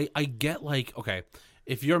thing. Like, I get, like, okay,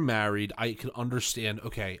 if you're married, I can understand,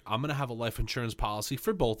 okay, I'm going to have a life insurance policy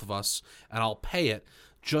for both of us, and I'll pay it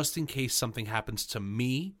just in case something happens to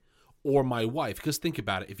me or my wife. Because think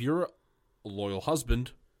about it. If you're a loyal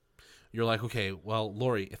husband, you're like, okay, well,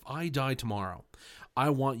 Lori, if I die tomorrow, I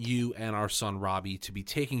want you and our son, Robbie, to be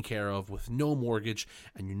taken care of with no mortgage,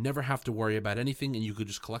 and you never have to worry about anything, and you could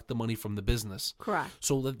just collect the money from the business. Correct.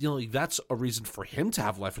 So that, that's a reason for him to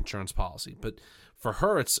have life insurance policy. But for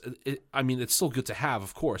her, it's still good to have,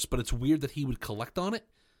 of course, but it's weird that he would collect on it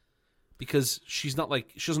because she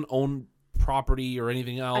doesn't own property or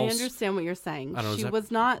anything else. I understand what you're saying. She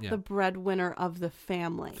was not the breadwinner of the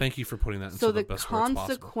family. Thank you for putting that into the best words possible.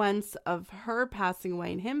 So the consequence of her passing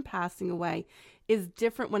away and him passing away is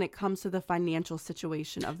different when it comes to the financial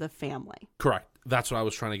situation of the family. Correct. That's what I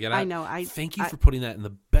was trying to get at. I know. Thank you for putting that in the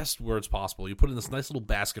best words possible. You put it in this nice little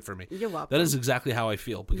basket for me. You're welcome. That is exactly how I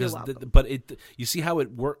feel. Because You're welcome. But you see how it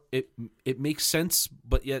makes sense,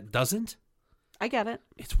 but yet doesn't? I get it.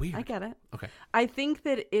 It's weird. I get it. Okay. I think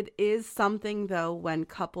that it is something, though, when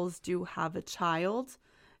couples do have a child,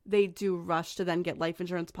 they do rush to then get life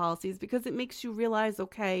insurance policies because it makes you realize,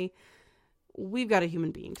 okay, we've got a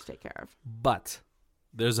human being to take care of. But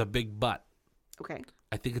there's a big but. Okay.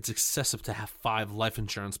 I think it's excessive to have 5 life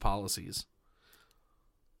insurance policies.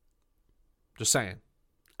 Just saying.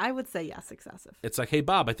 I would say yes, excessive. It's like, hey,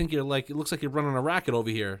 Bob, I think it looks like you're running a racket over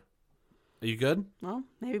here. Are you good? Well,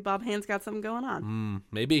 maybe Bob Hand's got something going on.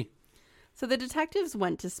 Maybe. So the detectives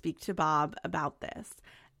went to speak to Bob about this,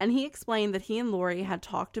 and he explained that he and Lori had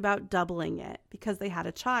talked about doubling it because they had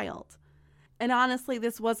a child. And honestly,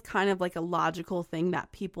 this was kind of like a logical thing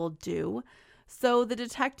that people do. So the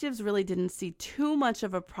detectives really didn't see too much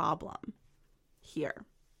of a problem here.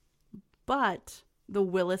 But the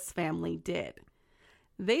Willis family did.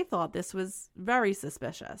 They thought this was very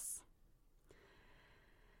suspicious.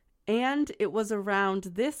 And it was around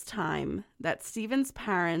this time that Stephen's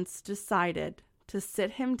parents decided to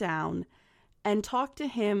sit him down and talk to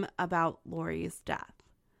him about Lori's death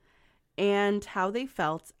and how they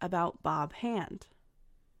felt about Bob Hand.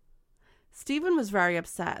 Stephen was very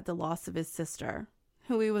upset at the loss of his sister,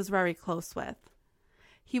 who he was very close with.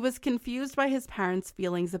 He was confused by his parents'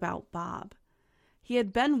 feelings about Bob. He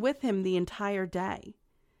had been with him the entire day.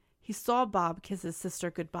 He saw Bob kiss his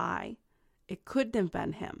sister goodbye. It couldn't have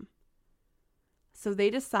been him. So they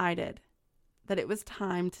decided that it was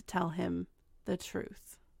time to tell him the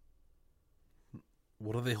truth.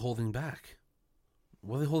 What are they holding back?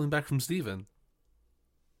 What are they holding back from Stephen?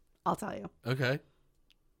 I'll tell you. Okay.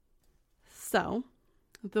 So,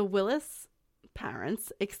 the Willis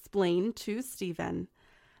parents explained to Stephen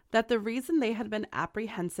that the reason they had been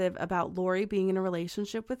apprehensive about Lori being in a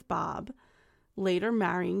relationship with Bob, later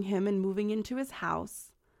marrying him and moving into his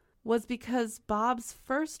house, was because Bob's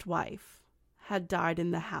first wife had died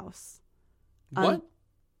in the house. What?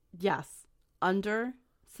 Yes, under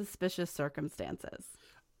suspicious circumstances.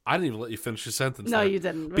 I didn't even let you finish your sentence. No, there. you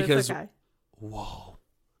didn't. But Because, it's okay. Whoa.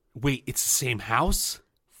 Wait, it's the same house?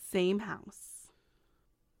 Same house.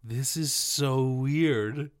 This is so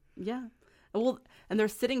weird. Yeah. Well, and they're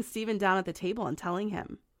sitting Stephen down at the table and telling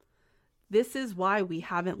him, this is why we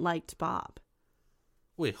haven't liked Bob.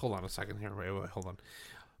 Wait, hold on a second here. Wait, hold on.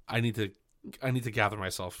 I need to gather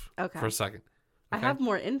myself for a second. Okay? I have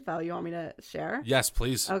more info you want me to share? Yes,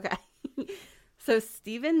 please. Okay. So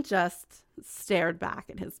Stephen just stared back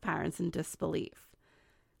at his parents in disbelief.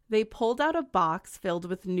 They pulled out a box filled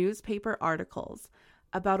with newspaper articles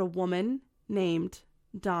about a woman named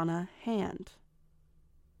Donna Hand.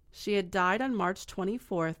 She had died on March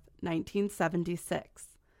 24th, 1976,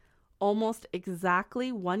 almost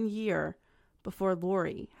exactly 1 year before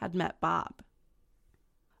Lori had met Bob.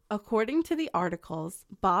 According to the articles,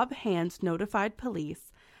 Bob Hand notified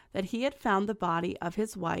police that he had found the body of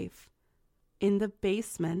his wife in the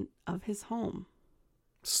basement of his home.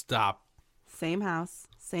 Stop. Same house,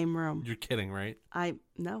 same room. You're kidding, right?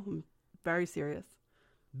 No, I'm very serious.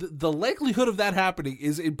 The likelihood of that happening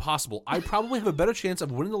is impossible. I probably have a better chance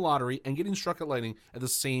of winning the lottery and getting struck at lightning at the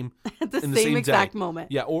same At the same exact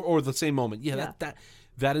moment. Yeah, or the same moment. Yeah,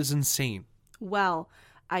 that is insane. Well,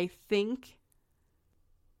 I think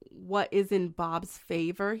what is in Bob's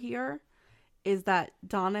favor here is that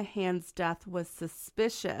Donna Hand's death was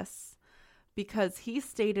suspicious because he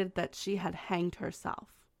stated that she had hanged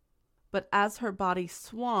herself. But as her body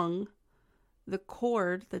swung, the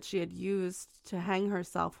cord that she had used to hang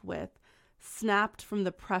herself with snapped from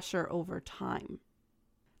the pressure over time.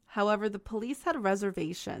 However, the police had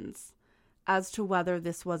reservations as to whether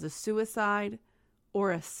this was a suicide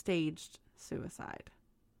or a staged suicide.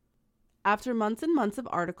 After months and months of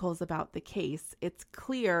articles about the case, it's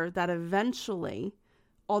clear that eventually,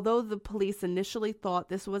 although the police initially thought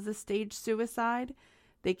this was a staged suicide,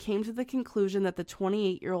 they came to the conclusion that the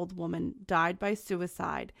 28-year-old woman died by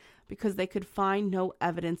suicide because they could find no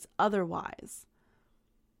evidence otherwise.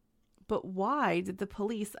 But why did the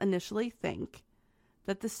police initially think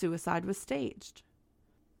that the suicide was staged?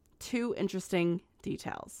 Two interesting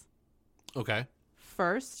details. Okay.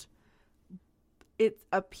 First, it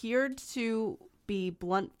appeared to be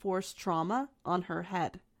blunt force trauma on her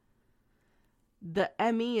head. The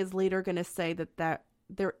ME is later going to say that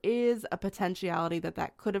there is a potentiality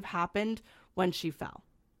that could have happened when she fell.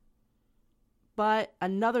 But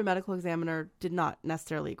another medical examiner did not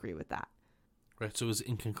necessarily agree with that. Right, so it was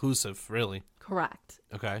inconclusive, really. Correct.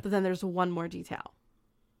 Okay. But then there's one more detail.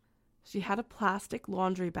 She had a plastic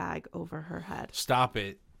laundry bag over her head. Stop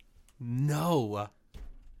it. No.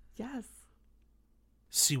 Yes.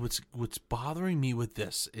 See, what's bothering me with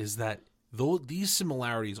this is that though these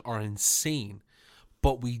similarities are insane,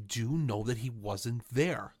 but we do know that he wasn't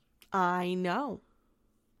there. I know.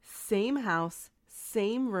 Same house,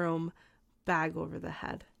 same room, bag over the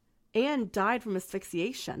head. And died from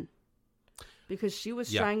asphyxiation. Because she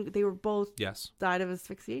was trying, they were both died of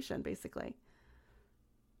asphyxiation, basically.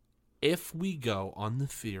 If we go on the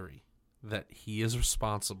theory that he is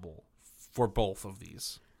responsible for both of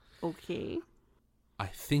these. Okay. I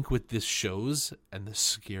think what this shows, and the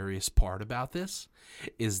scariest part about this,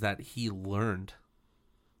 is that he learned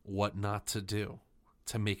what not to do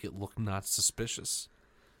to make it look not suspicious.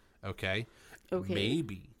 Okay?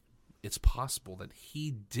 Maybe it's possible that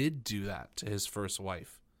he did do that to his first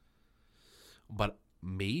wife. But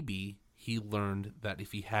maybe he learned that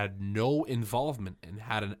if he had no involvement and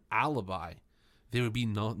had an alibi, there would be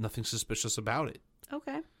nothing suspicious about it.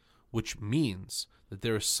 Okay. Which means that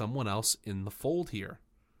there is someone else in the fold here.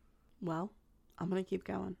 Well, I'm going to keep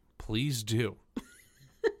going. Please do.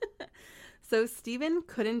 So Stephen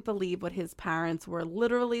couldn't believe what his parents were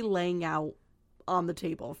literally laying out on the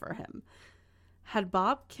table for him. Had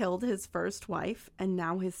Bob killed his first wife and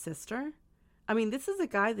now his sister? I mean, this is a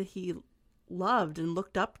guy that he loved and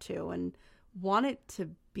looked up to and wanted to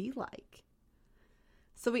be like.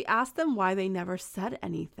 So we asked them why they never said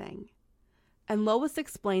anything. And Lois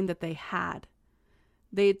explained that they had.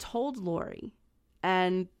 They had told Lori,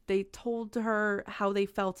 and they told her how they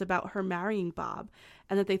felt about her marrying Bob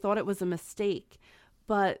and that they thought it was a mistake.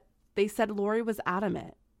 But they said Lori was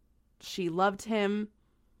adamant. She loved him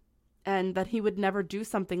and that he would never do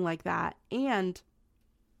something like that. And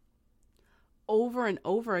over and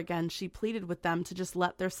over again, she pleaded with them to just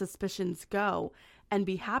let their suspicions go and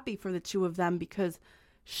be happy for the two of them because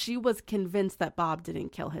she was convinced that Bob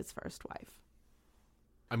didn't kill his first wife.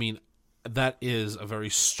 I mean, that is a very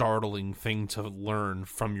startling thing to learn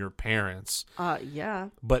from your parents. Yeah.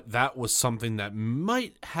 But that was something that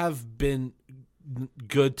might have been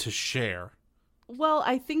good to share. Well,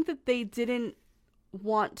 I think that they didn't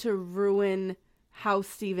want to ruin how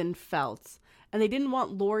Stephen felt. And they didn't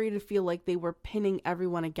want Lori to feel like they were pinning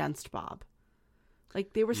everyone against Bob.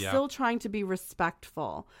 Like, they were still trying to be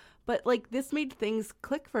respectful. But, like, this made things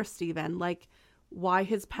click for Stephen. Like, why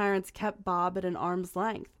his parents kept Bob at an arm's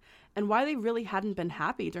length. And why they really hadn't been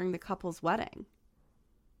happy during the couple's wedding.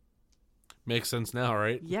 Makes sense now,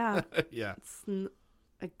 right? Yeah. Yeah. It's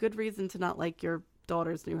a good reason to not like your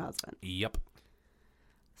daughter's new husband. Yep.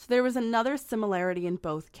 So there was another similarity in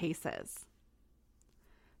both cases.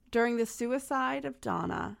 During the suicide of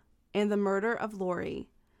Donna and the murder of Lori,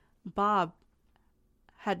 Bob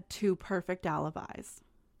had two perfect alibis.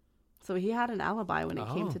 So he had an alibi when it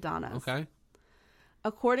came to Donna's. Okay.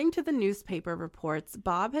 According to the newspaper reports,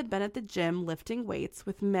 Bob had been at the gym lifting weights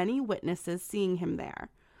with many witnesses seeing him there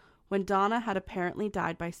when Donna had apparently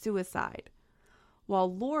died by suicide.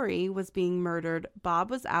 While Lori was being murdered, Bob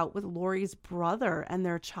was out with Lori's brother and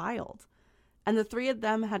their child. And the three of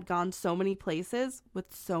them had gone so many places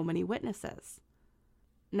with so many witnesses.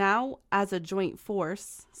 Now, as a joint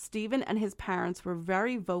force, Stephen and his parents were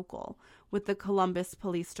very vocal with the Columbus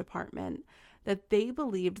Police Department that they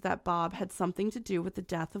believed that Bob had something to do with the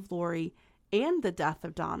death of Lori and the death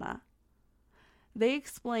of Donna. They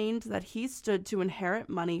explained that he stood to inherit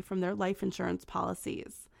money from their life insurance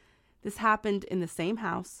policies. This happened in the same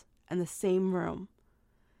house and the same room.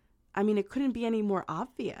 I mean, it couldn't be any more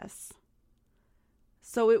obvious.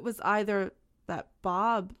 So it was either that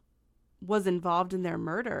Bob was involved in their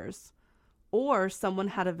murders or someone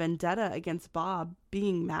had a vendetta against Bob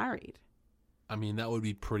being married. I mean, that would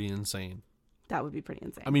be pretty insane. That would be pretty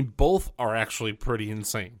insane. I mean, both are actually pretty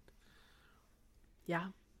insane. Yeah.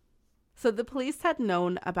 So the police had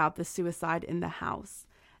known about the suicide in the house,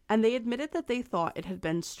 and they admitted that they thought it had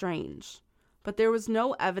been strange. But there was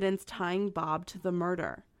no evidence tying Bob to the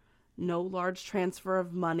murder. No large transfer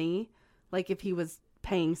of money, like if he was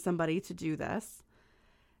paying somebody to do this.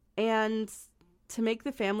 And to make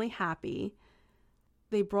the family happy,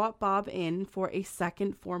 they brought Bob in for a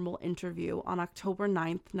second formal interview on October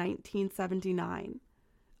 9th, 1979,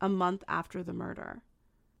 a month after the murder.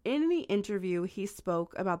 In the interview, he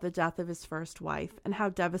spoke about the death of his first wife and how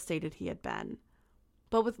devastated he had been.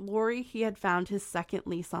 But with Lori, he had found his second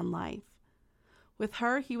lease on life. With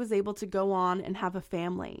her, he was able to go on and have a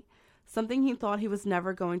family, something he thought he was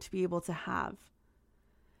never going to be able to have.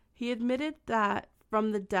 He admitted that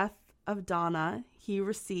from the death of Donna, he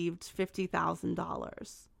received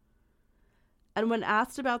 $50,000. And when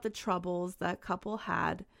asked about the troubles that couple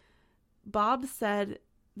had, Bob said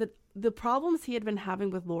that the problems he had been having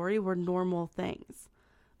with Lori were normal things,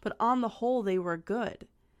 but on the whole, they were good.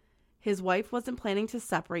 His wife wasn't planning to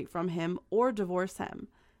separate from him or divorce him.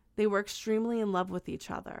 They were extremely in love with each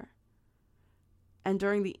other. And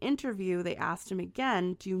during the interview, they asked him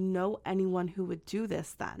again, do you know anyone who would do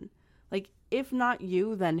this then? Like, if not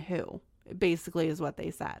you, then who? Basically is what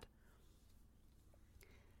they said.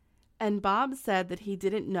 And Bob said that he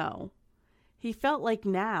didn't know. He felt like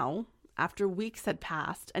now, after weeks had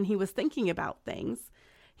passed and he was thinking about things,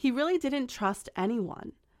 he really didn't trust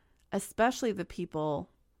anyone, especially the people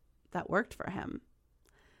that worked for him,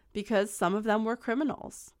 because some of them were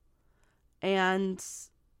criminals,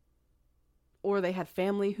 or they had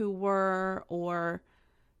family who were, or,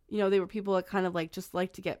 you know, they were people that kind of like just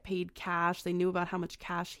liked to get paid cash. They knew about how much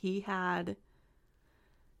cash he had.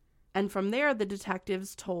 And from there, the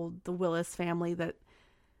detectives told the Willis family that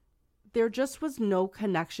there just was no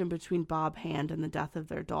connection between Bob Hand and the death of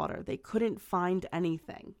their daughter. They couldn't find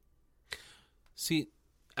anything. See,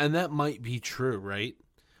 and that might be true, right?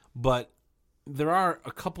 But there are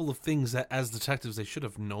a couple of things that, as detectives, they should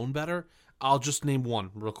have known better. I'll just name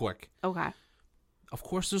one real quick. Okay. Of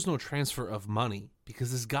course, there's no transfer of money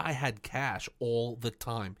because this guy had cash all the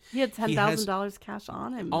time. He had $10,000 cash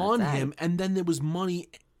on him. And then there was money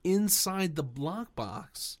inside the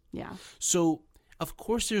lockbox. Yeah. So, of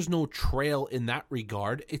course, there's no trail in that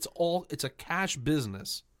regard. It's a cash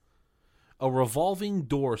business. A revolving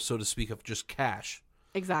door, so to speak, of just cash.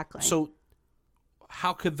 Exactly. So,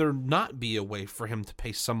 how could there not be a way for him to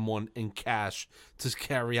pay someone in cash to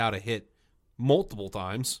carry out a hit multiple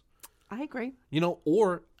times? I agree. You know,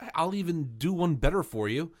 or I'll even do one better for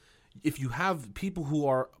you. If you have people who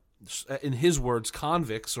are, in his words,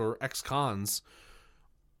 convicts or ex-cons,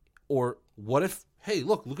 or what if, hey,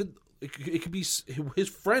 look at, it could be his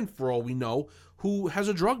friend, for all we know, who has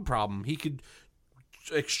a drug problem. He could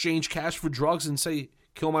exchange cash for drugs and say,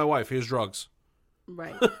 kill my wife, here's drugs.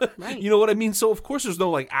 Right, right. You know what I mean? So, of course, there's no,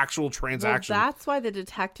 like, actual transaction. Well, that's why the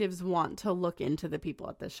detectives want to look into the people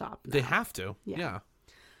at the shop now. They have to, yeah.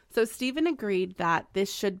 So Stephen agreed that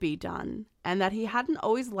this should be done and that he hadn't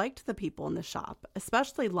always liked the people in the shop,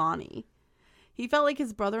 especially Lonnie. He felt like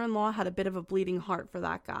his brother-in-law had a bit of a bleeding heart for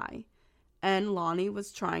that guy. And Lonnie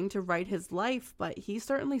was trying to right his life, but he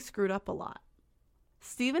certainly screwed up a lot.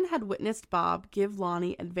 Stephen had witnessed Bob give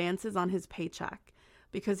Lonnie advances on his paycheck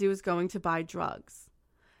because he was going to buy drugs.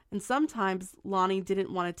 And sometimes Lonnie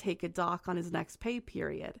didn't want to take a dock on his next pay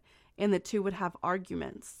period, and the two would have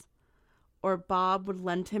arguments. Or Bob would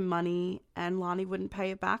lend him money and Lonnie wouldn't pay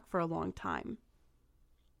it back for a long time.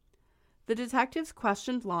 The detectives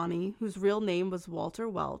questioned Lonnie, whose real name was Walter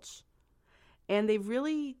Welch, and they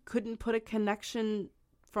really couldn't put a connection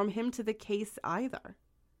from him to the case either.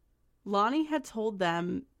 Lonnie had told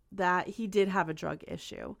them that he did have a drug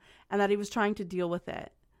issue and that he was trying to deal with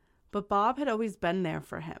it, but Bob had always been there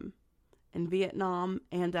for him, in Vietnam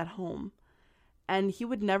and at home, and he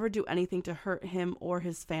would never do anything to hurt him or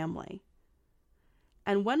his family.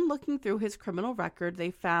 And when looking through his criminal record, they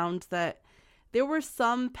found that there were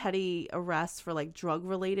some petty arrests for like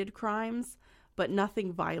drug-related crimes, but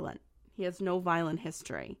nothing violent. He has no violent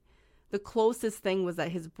history. The closest thing was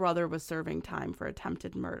that his brother was serving time for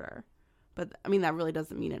attempted murder. But, I mean, that really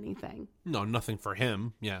doesn't mean anything. No, nothing for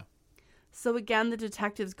him, yeah. So again, the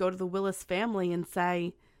detectives go to the Willis family and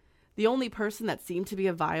say, the only person that seemed to be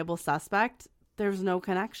a viable suspect, there's no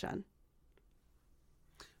connection.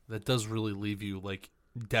 That does really leave you, like,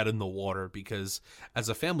 dead in the water because as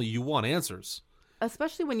a family, you want answers.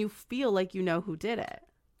 Especially when you feel like you know who did it.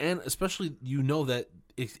 And especially you know that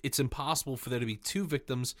it's impossible for there to be two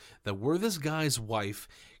victims that were this guy's wife,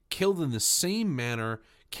 killed in the same manner,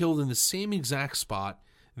 killed in the same exact spot.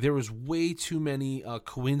 There was way too many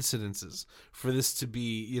coincidences for this to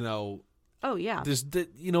be, you know... Oh, yeah.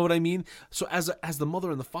 You know what I mean? So as the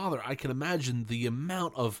mother and the father, I can imagine the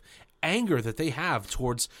amount of anger that they have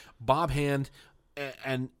towards Bob Hand,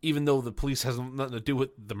 and even though the police has nothing to do with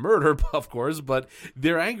the murder, of course, but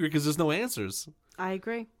they're angry because there's no answers. I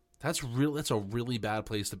agree. That's a really bad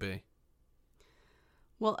place to be.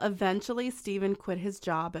 Well, eventually Stephen quit his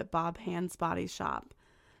job at Bob Hand's body shop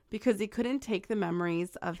because he couldn't take the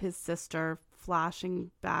memories of his sister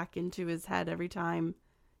flashing back into his head every time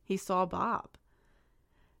he saw Bob.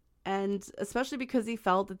 And especially because he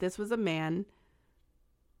felt that this was a man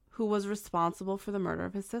who was responsible for the murder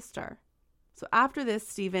of his sister. So after this,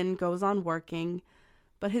 Stephen goes on working,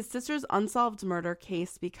 but his sister's unsolved murder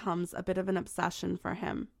case becomes a bit of an obsession for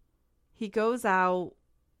him. He goes out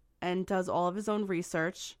and does all of his own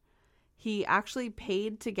research. He actually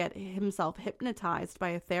paid to get himself hypnotized by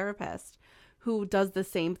a therapist who does the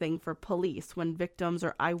same thing for police when victims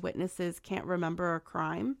or eyewitnesses can't remember a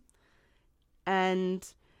crime. And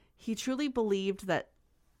he truly believed that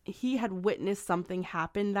he had witnessed something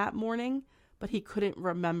happen that morning, but he couldn't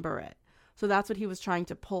remember it. So that's what he was trying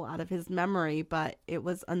to pull out of his memory, but it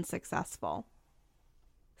was unsuccessful.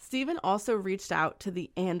 Stephen also reached out to the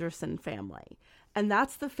Anderson family, and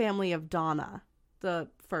that's the family of Donna, the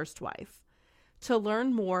first wife, to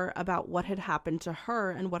learn more about what had happened to her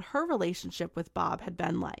and what her relationship with Bob had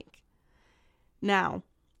been like. Now,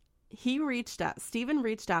 Stephen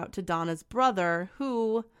reached out to Donna's brother,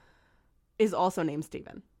 who is also named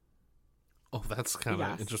Stephen. Oh, that's kind of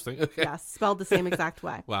Yes. interesting. Okay. Yes, spelled the same exact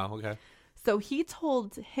way. Wow, okay. So he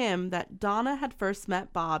told him that Donna had first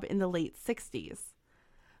met Bob in the late 60s.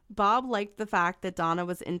 Bob liked the fact that Donna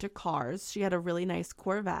was into cars. She had a really nice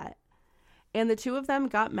Corvette. And the two of them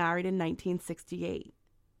got married in 1968.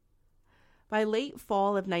 By late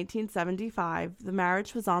fall of 1975, the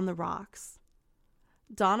marriage was on the rocks.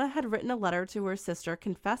 Donna had written a letter to her sister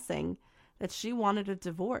confessing that she wanted a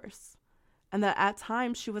divorce and that at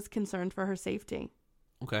times she was concerned for her safety.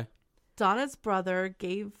 Okay. Donna's brother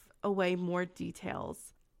gave away more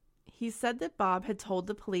details. He said that Bob had told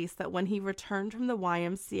the police that when he returned from the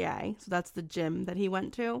YMCA, so that's the gym that he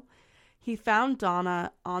went to, he found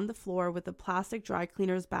Donna on the floor with a plastic dry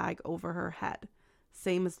cleaner's bag over her head,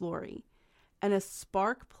 same as Lori, and a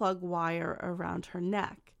spark plug wire around her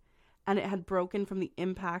neck, and it had broken from the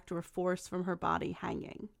impact or force from her body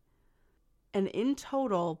hanging. And in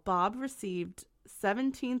total, Bob received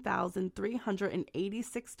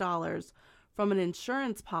 $17,386 from an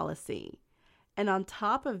insurance policy. And on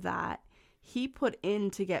top of that, he put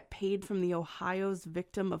in to get paid from the Ohio's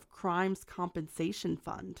Victim of Crimes Compensation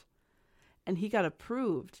Fund. And he got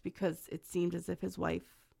approved because it seemed as if his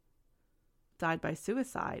wife died by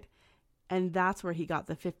suicide. And that's where he got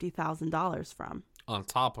the $50,000 from. On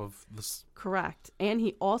top of this. Correct. And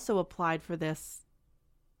he also applied for this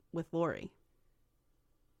with Lori.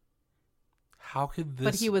 How could this...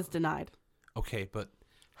 But he was denied. Okay, but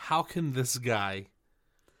how can this guy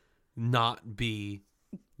not be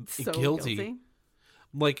So guilty?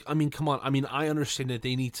 Like, I mean, come on. I mean, I understand that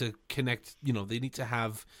they need to connect, they need to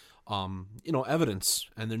have, evidence,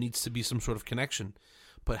 and there needs to be some sort of connection.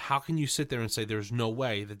 But how can you sit there and say there's no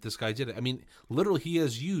way that this guy did it? I mean, literally, he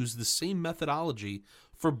has used the same methodology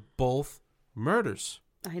for both murders.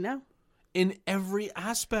 I know. In every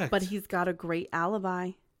aspect. But he's got a great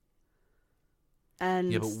alibi.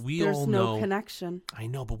 And yeah, but there's all no know, connection. I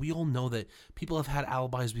know, but we all know that people have had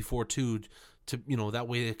alibis before too. That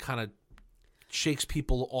way it kind of shakes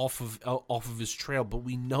people off of his trail. But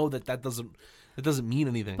we know that doesn't mean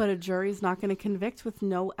anything. But a jury's not going to convict with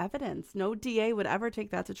no evidence. No DA would ever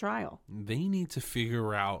take that to trial. They need to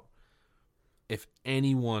figure out if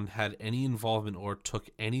anyone had any involvement or took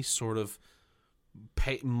any sort of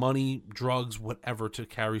money, drugs, whatever to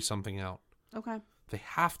carry something out. Okay. They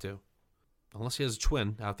have to. Unless he has a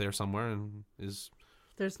twin out there somewhere and is...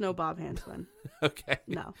 There's no Bob Hand twin. Okay.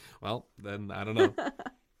 No. Well, then I don't know.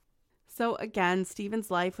 So again,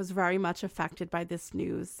 Stephen's life was very much affected by this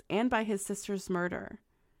news and by his sister's murder.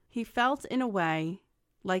 He felt, in a way,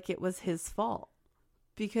 like it was his fault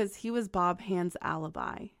because he was Bob Hand's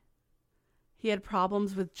alibi. He had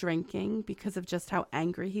problems with drinking because of just how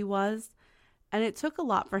angry he was, and it took a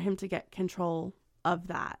lot for him to get control of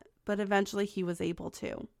that, but eventually he was able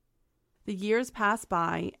to. The years pass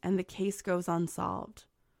by and the case goes unsolved.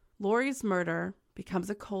 Lori's murder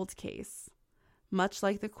becomes a cold case, much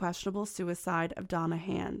like the questionable suicide of Donna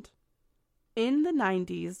Hand. In the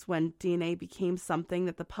 90s, when DNA became something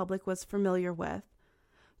that the public was familiar with,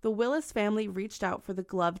 the Willis family reached out for the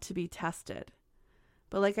glove to be tested.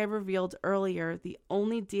 But like I revealed earlier, the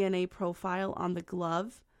only DNA profile on the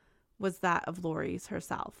glove was that of Lori's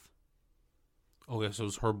herself. Okay, so it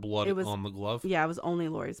was her blood on the glove? Yeah, it was only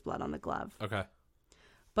Lori's blood on the glove. Okay.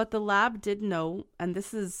 But the lab did know, and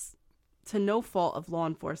this is to no fault of law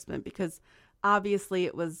enforcement, because obviously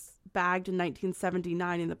it was bagged in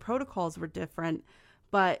 1979 and the protocols were different,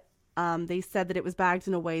 but they said that it was bagged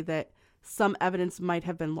in a way that some evidence might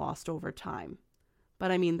have been lost over time.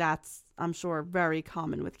 But I mean, that's, I'm sure, very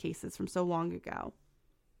common with cases from so long ago.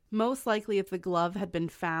 Most likely, if the glove had been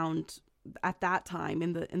found at that time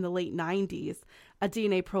in the late 90s, a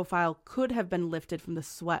DNA profile could have been lifted from the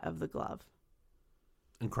sweat of the glove.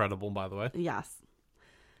 Incredible, by the way. Yes.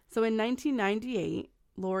 So in 1998,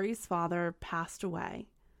 Lori's father passed away,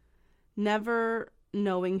 never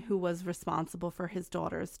knowing who was responsible for his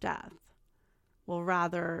daughter's death. Well,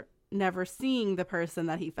 rather, never seeing the person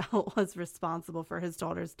that he felt was responsible for his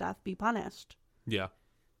daughter's death be punished. Yeah.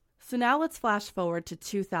 So now let's flash forward to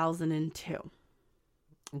 2002.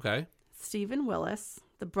 Okay. Stephen Willis,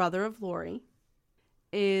 the brother of Lori,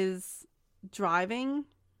 is driving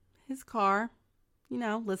his car,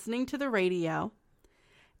 listening to the radio,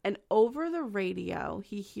 And over the radio,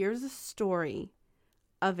 he hears a story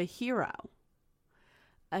of a hero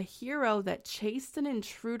that chased an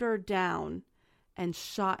intruder down and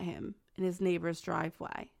shot him in his neighbor's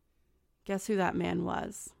driveway. Guess who that man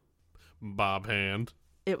was? Bob Hand.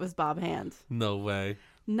 It was Bob Hand. No way.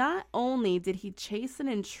 Not only did he chase an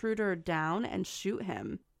intruder down and shoot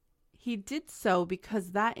him, he did so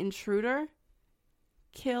because that intruder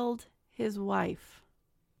killed his wife.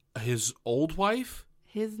 His old wife?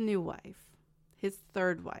 His new wife. His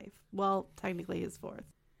third wife. Well, technically his fourth.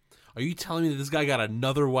 Are you telling me that this guy got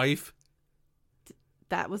another wife?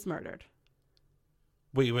 That was murdered.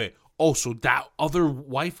 Wait. Oh, so that other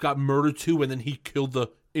wife got murdered too, and then he killed the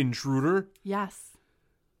intruder? Yes.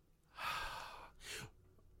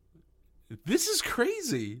 This is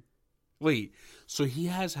crazy. Wait, so he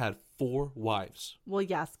has had 4 wives. Well,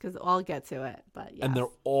 yes, because I'll get to it, but yes. And they're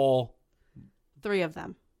all... 3 of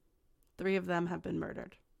them. 3 of them have been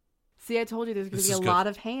murdered. See, I told you there's going to be a good. lot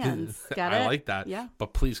of hands. Get it? I like that. Yeah.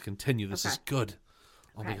 But please continue. This Okay. is good.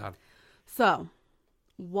 Oh, my Okay. God. So,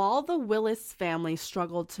 while the Willis family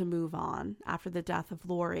struggled to move on after the death of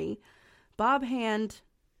Lori, Bob Hand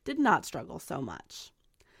did not struggle so much.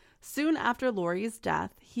 Soon after Lori's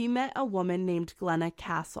death, he met a woman named Glenna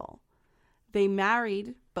Castle. They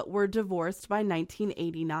married, but were divorced by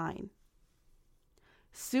 1989.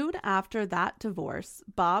 Soon after that divorce,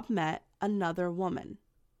 Bob met another woman,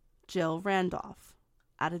 Jill Randolph,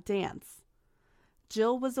 at a dance.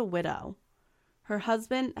 Jill was a widow. Her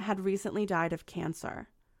husband had recently died of cancer,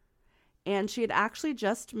 and she had actually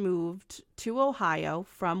just moved to Ohio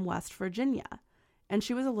from West Virginia, and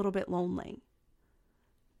she was a little bit lonely.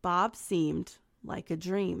 Bob seemed like a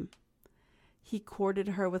dream. He courted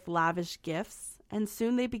her with lavish gifts, and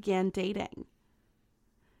soon they began dating.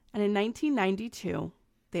 And in 1992,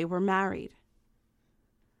 they were married.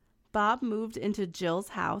 Bob moved into Jill's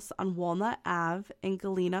house on Walnut Ave in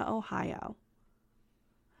Galena, Ohio.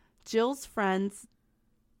 Jill's friends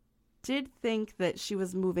did think that she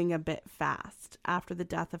was moving a bit fast after the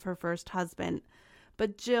death of her first husband,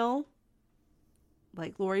 but Jill,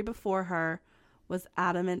 like Lori before her, was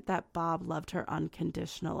adamant that Bob loved her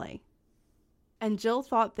unconditionally. And Jill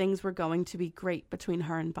thought things were going to be great between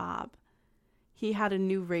her and Bob. He had a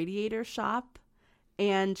new radiator shop,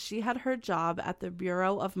 and she had her job at the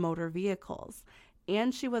Bureau of Motor Vehicles,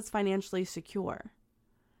 and she was financially secure.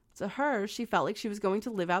 To her, she felt like she was going to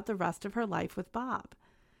live out the rest of her life with Bob,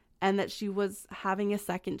 and that she was having a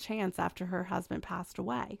second chance after her husband passed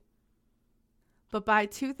away. But by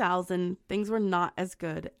 2000, things were not as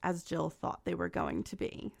good as Jill thought they were going to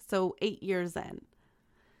be. So 8 years in,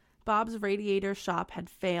 Bob's radiator shop had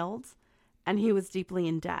failed, and he was deeply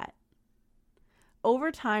in debt.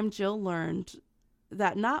 Over time, Jill learned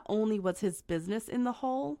that not only was his business in the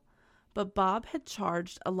hole, but Bob had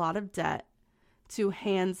charged a lot of debt to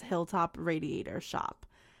Hand's Hilltop Radiator Shop.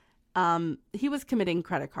 He was committing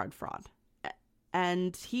credit card fraud,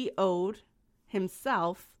 and he owed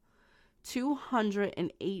himself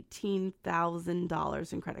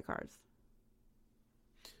 $218,000 in credit cards.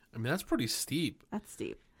 I mean, that's pretty steep. That's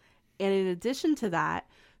steep. And in addition to that,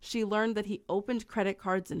 she learned that he opened credit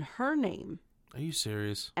cards in her name. Are you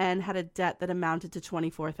serious? And had a debt that amounted to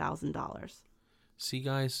 $24,000. See,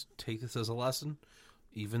 guys, take this as a lesson.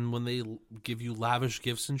 Even when they give you lavish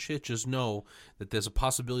gifts and shit, just know that there's a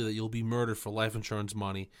possibility that you'll be murdered for life insurance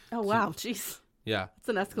money. Oh, wow. Jeez. Yeah. It's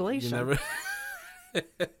an escalation. You never...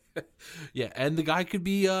 Yeah, and the guy could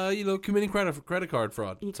be, committing credit card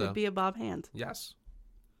fraud. He could be a Bob Hand. Yes.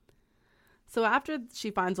 So after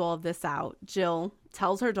she finds all of this out, Jill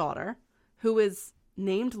tells her daughter, who is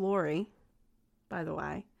named Lori, by the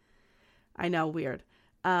way. I know, weird.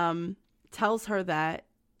 Tells her that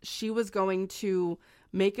she was going to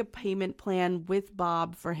make a payment plan with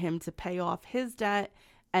Bob for him to pay off his debt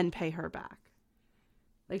and pay her back.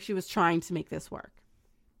 Like, she was trying to make this work.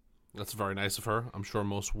 That's very nice of her. I'm sure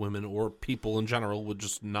most women or people in general would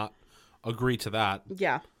just not agree to that.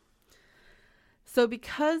 Yeah. So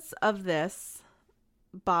because of this,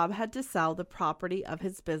 Bob had to sell the property of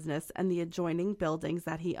his business and the adjoining buildings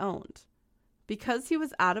that he owned. Because he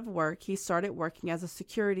was out of work, he started working as a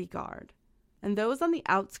security guard. And those on the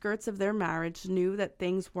outskirts of their marriage knew that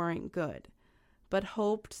things weren't good, but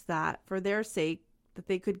hoped that for their sake that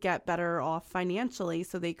they could get better off financially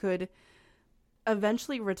so they could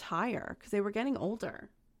eventually retire because they were getting older.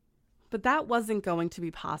 But that wasn't going to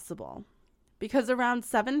be possible because around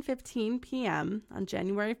 7:15 p.m. on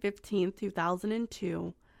January 15th,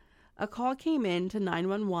 2002, a call came in to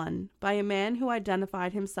 911 by a man who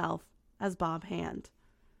identified himself as Bob Hand.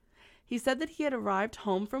 He said that he had arrived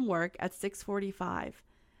home from work at 6:45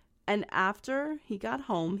 And after he got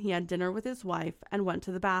home, he had dinner with his wife and went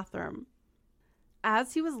to the bathroom.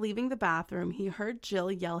 As he was leaving the bathroom, he heard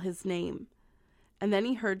Jill yell his name, and then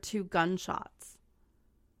he heard 2 gunshots.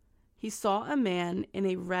 He saw a man in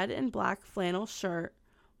a red and black flannel shirt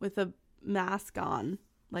with a mask on,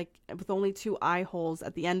 like with only 2 eye holes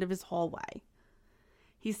at the end of his hallway.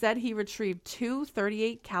 He said he retrieved 2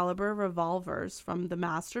 .38 caliber revolvers from the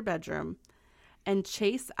master bedroom and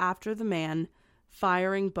chased after the man,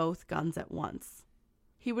 firing both guns at once.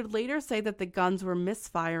 He would later say that the guns were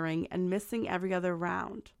misfiring and missing every other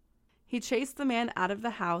round. He chased the man out of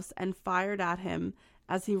the house and fired at him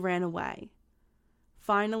as he ran away.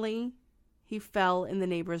 Finally, he fell in the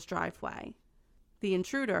neighbor's driveway. The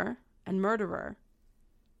intruder and murderer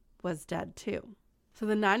was dead too. So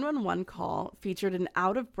the 911 call featured an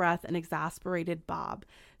out-of-breath and exasperated Bob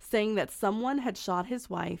saying that someone had shot his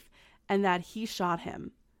wife and that he shot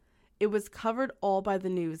him. It was covered all by the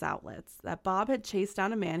news outlets that Bob had chased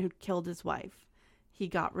down a man who'd killed his wife. He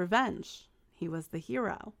got revenge. He was the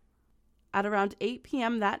hero. At around 8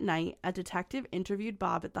 p.m. that night, a detective interviewed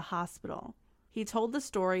Bob at the hospital. He told the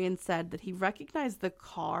story and said that he recognized the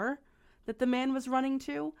car that the man was running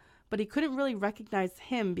to, but he couldn't really recognize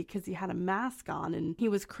him because he had a mask on and he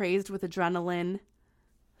was crazed with adrenaline.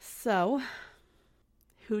 So,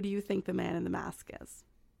 who do you think the man in the mask is?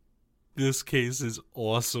 This case is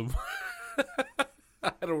awesome.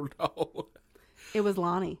 I don't know. It was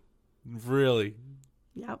Lonnie. Really?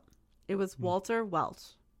 Yep. It was Walter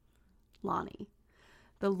Welch. Lonnie,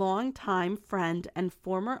 the longtime friend and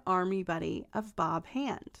former Army buddy of Bob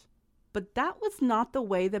Hand. But that was not the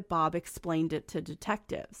way that Bob explained it to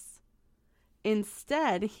detectives.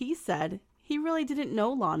 Instead, he said he really didn't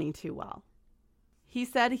know Lonnie too well. He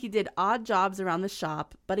said he did odd jobs around the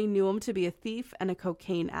shop, but he knew him to be a thief and a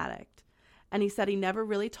cocaine addict. And he said he never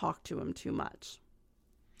really talked to him too much.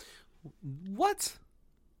 What?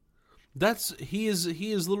 He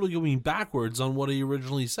is literally going backwards on what he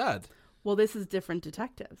originally said. Well, this is different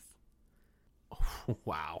detectives.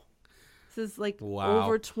 Wow. This is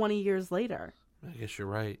over 20 years later. I guess you're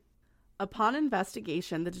right. Upon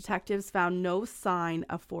investigation, the detectives found no sign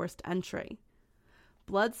of forced entry.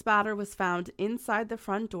 Blood spatter was found inside the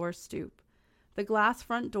front door stoop. The glass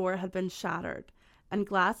front door had been shattered, and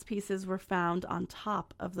glass pieces were found on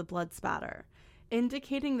top of the blood spatter,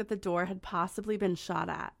 indicating that the door had possibly been shot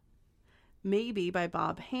at, maybe by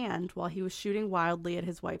Bob Hand while he was shooting wildly at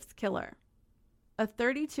his wife's killer. A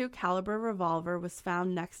 .32 caliber revolver was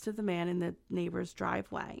found next to the man in the neighbor's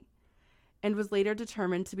driveway, and was later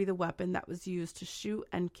determined to be the weapon that was used to shoot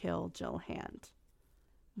and kill Jill Hand.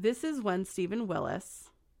 This is when Stephen Willis,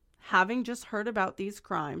 having just heard about these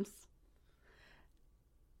crimes,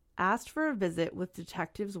 asked for a visit with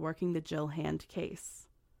detectives working the Jill Hand case.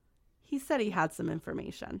 He said he had some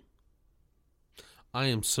information. I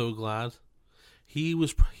am so glad.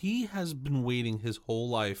 He has been waiting his whole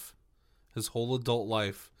life, his whole adult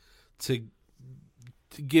life, to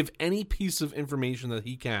give any piece of information that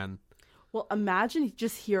he can. Well, imagine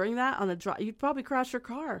just hearing that on the drive. You'd probably crash your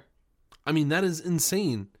car. I mean, that is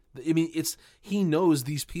insane. I mean, he knows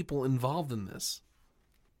these people involved in this.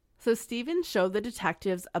 So Stephen showed the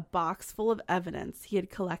detectives a box full of evidence he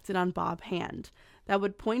had collected on Bob Hand that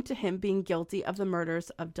would point to him being guilty of the murders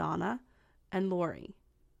of Donna and Lori.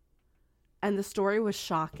 And the story was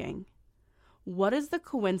shocking. What is the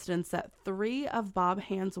coincidence that 3 of Bob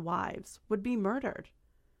Hand's wives would be murdered?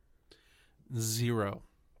 0.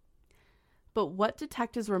 But what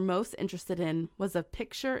detectives were most interested in was a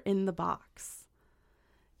picture in the box.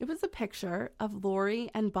 It was a picture of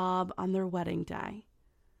Lori and Bob on their wedding day.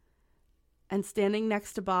 And standing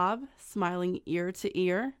next to Bob, smiling ear to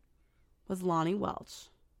ear, was Lonnie Welch,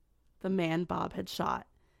 the man Bob had shot,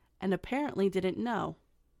 and apparently didn't know.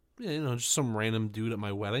 Yeah, just some random dude at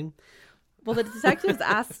my wedding. Well, the detectives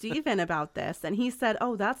asked Stephen about this, and he said,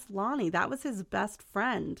 oh, that's Lonnie. That was his best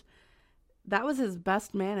friend. That was his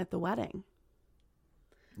best man at the wedding.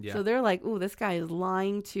 Yeah. So they're like, ooh, this guy is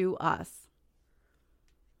lying to us.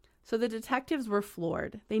 So the detectives were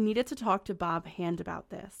floored. They needed to talk to Bob Hand about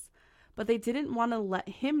this, but they didn't want to let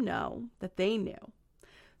him know that they knew.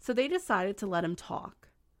 So they decided to let him talk.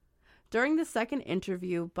 During the second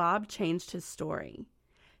interview, Bob changed his story.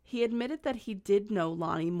 He admitted that he did know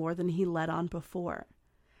Lonnie more than he let on before.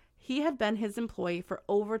 He had been his employee for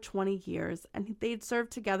over 20 years, and they'd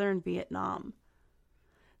served together in Vietnam.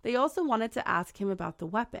 They also wanted to ask him about the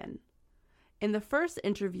weapon. In the first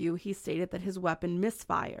interview, he stated that his weapon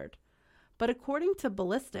misfired, but according to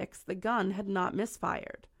ballistics, the gun had not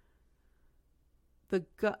misfired.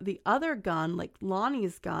 The other gun, like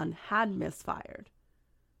Lonnie's gun, had misfired.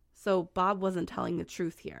 So Bob wasn't telling the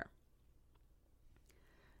truth here.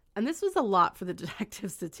 And this was a lot for the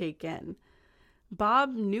detectives to take in.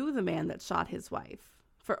 Bob knew the man that shot his wife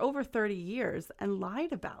for over 30 years and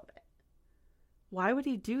lied about it. Why would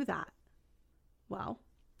he do that? Well,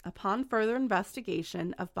 upon further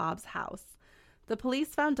investigation of Bob's house, the police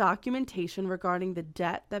found documentation regarding the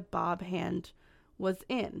debt that Bob Hand was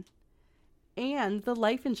in and the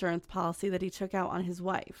life insurance policy that he took out on his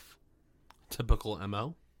wife. Typical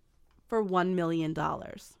MO. For $1 million.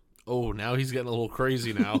 Oh, now he's getting a little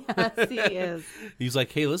crazy now. Yes, he is. He's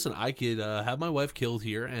like, hey, listen, I could have my wife killed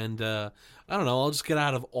here, and I don't know, I'll just get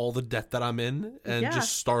out of all the debt that I'm in and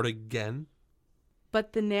just start again.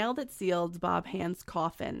 But the nail that sealed Bob Hand's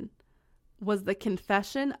coffin was the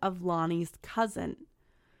confession of Lonnie's cousin,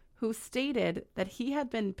 who stated that he had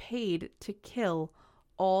been paid to kill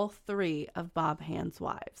all 3 of Bob Hand's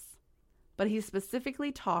wives. But he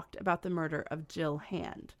specifically talked about the murder of Jill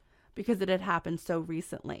Hand because it had happened so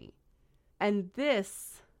recently. And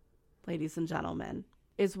this, ladies and gentlemen,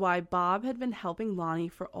 is why Bob had been helping Lonnie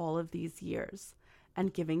for all of these years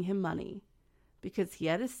and giving him money, because he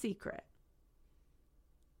had a secret.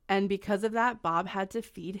 And because of that, Bob had to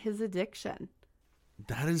feed his addiction.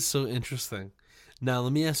 That is so interesting. Now,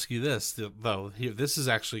 let me ask you this, though. Here, this is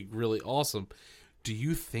actually really awesome. Do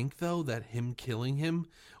you think, though, that him killing him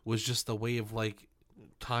was just a way of, like,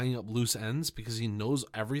 tying up loose ends because he knows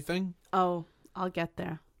everything? Oh, I'll get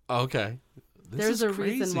there. Okay. There's a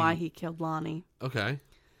reason why he killed Lonnie. Okay.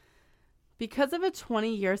 Because of a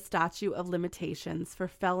 20-year statute of limitations for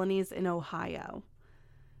felonies in Ohio.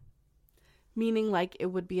 Meaning, like, it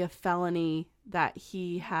would be a felony that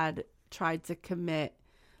he had tried to commit,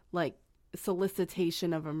 like,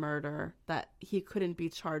 solicitation of a murder, that he couldn't be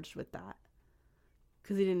charged with that.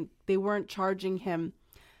 Because they weren't charging him.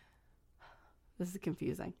 This is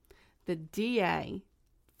confusing. The DA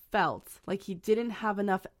felt like he didn't have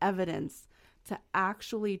enough evidence to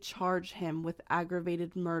actually charge him with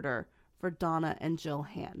aggravated murder for Donna and Jill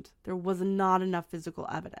Hand. There was not enough physical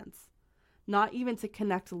evidence. Not even to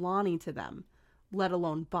connect Lonnie to them, let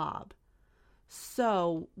alone Bob.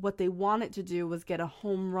 So what they wanted to do was get a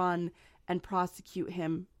home run and prosecute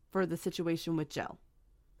him for the situation with Jill.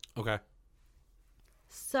 Okay.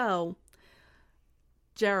 So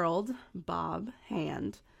Gerald, Bob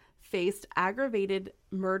Hand, faced aggravated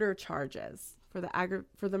murder charges for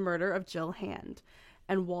the murder of Jill Hand,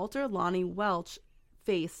 and Walter Lonnie Welch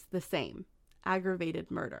faced the same,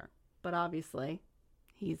 aggravated murder. But obviously,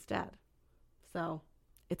 he's dead. So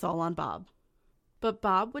it's all on Bob. But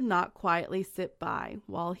Bob would not quietly sit by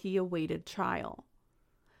while he awaited trial.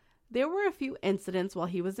 There were a few incidents while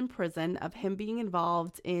he was in prison of him being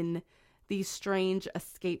involved in these strange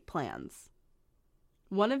escape plans.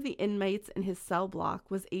 One of the inmates in his cell block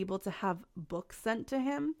was able to have books sent to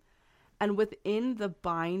him, and within the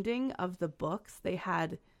binding of the books, they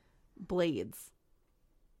had blades.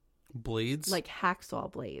 Blades? Like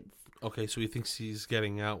hacksaw blades. Okay, so he thinks he's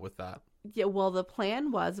getting out with that. Yeah, well, the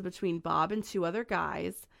plan was between Bob and 2 other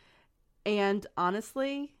guys, and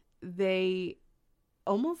honestly, they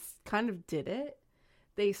almost kind of did it.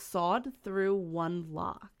 They sawed through one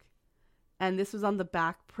lock, and this was on the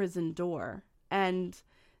back prison door, and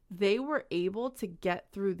they were able to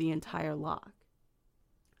get through the entire lock.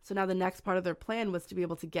 So now the next part of their plan was to be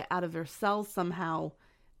able to get out of their cells somehow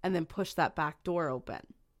and then push that back door open.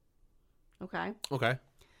 Okay? Okay.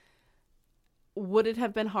 Would it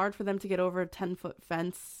have been hard for them to get over a 10-foot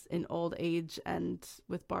fence in old age and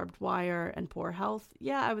with barbed wire and poor health?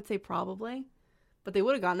 Yeah, I would say probably. But they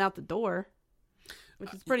would have gotten out the door,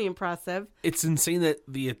 which is pretty impressive. It's insane that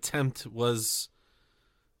the attempt was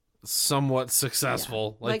somewhat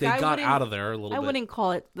successful. Yeah. Like they got out of there a little bit. I wouldn't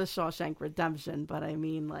call it the Shawshank Redemption, but I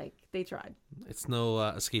mean, like, they tried. It's no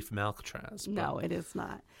Escape from Alcatraz. But... No, it is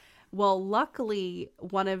not. Well, luckily,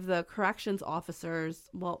 one of the corrections officers,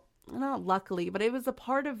 well, not luckily, but it was a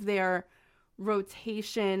part of their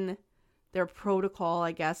rotation, their protocol,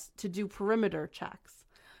 I guess, to do perimeter checks.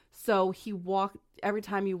 So every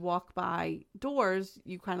time you walk by doors,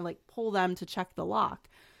 you kind of like pull them to check the lock.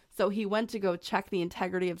 So he went to go check the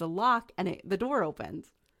integrity of the lock, and the door opened.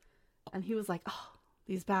 And he was like, oh,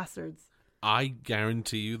 these bastards. I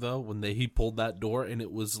guarantee you, though, when he pulled that door and it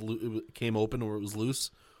came open or it was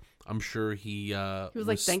loose, I'm sure he was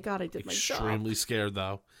like, thank God I did my job. Extremely scared,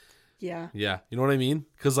 though. Yeah. Yeah. You know what I mean?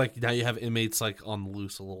 Because, like, now you have inmates, like, on the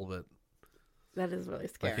loose a little bit. That is really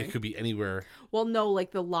scary. Like, it could be anywhere. Well, no,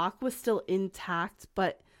 like, the lock was still intact,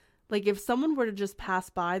 but, like, if someone were to just pass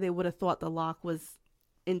by, they would have thought the lock was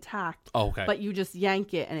intact. Oh, okay. But you just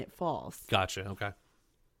yank it and it falls. Gotcha. Okay.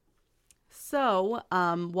 So,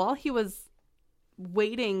 while he was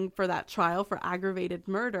waiting for that trial for aggravated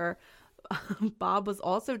murder, Bob was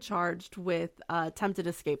also charged with attempted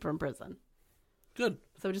escape from prison. Good.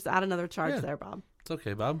 So just add another charge there, Bob. It's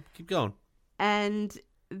okay, Bob. Keep going. And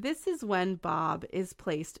this is when Bob is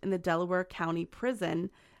placed in the Delaware County Prison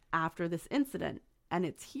after this incident. And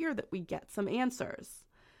it's here that we get some answers.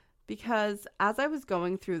 Because as I was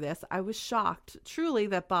going through this, I was shocked, truly,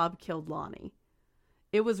 that Bob killed Lonnie.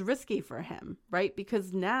 It was risky for him, right?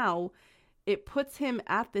 Because now it puts him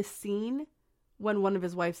at this scene when one of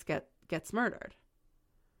his wives gets murdered.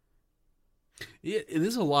 It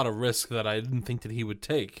is a lot of risk that I didn't think that he would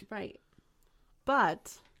take. Right.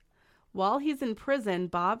 But while he's in prison,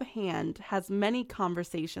 Bob Hand has many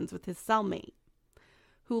conversations with his cellmate,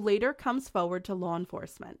 who later comes forward to law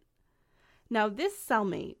enforcement. Now, this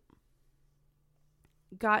cellmate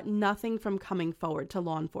got nothing from coming forward to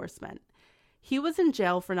law enforcement. He was in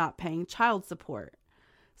jail for not paying child support.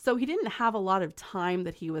 So he didn't have a lot of time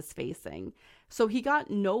that he was facing. So he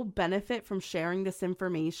got no benefit from sharing this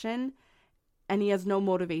information, and he has no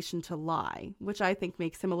motivation to lie, which I think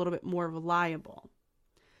makes him a little bit more reliable.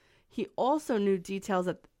 He also knew details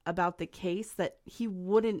about the case that he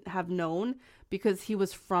wouldn't have known because he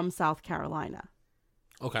was from South Carolina.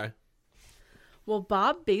 Okay. Well,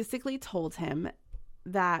 Bob basically told him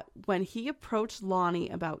that when he approached Lonnie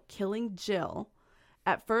about killing Jill,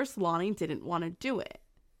 at first Lonnie didn't want to do it,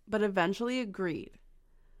 but eventually agreed.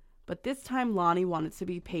 But this time Lonnie wanted to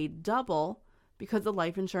be paid double because the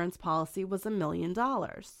life insurance policy was $1 million.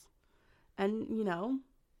 And,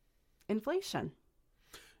 inflation.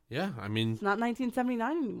 Yeah, I mean... It's not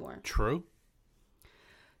 1979 anymore. True.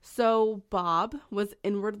 So Bob was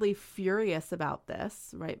inwardly furious about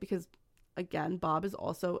this, right? Because, again, Bob is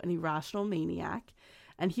also an irrational maniac.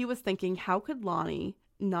 And he was thinking, how could Lonnie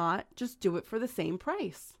not just do it for the same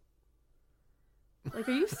price? Like,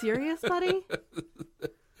 are you serious, buddy?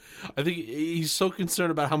 I think he's so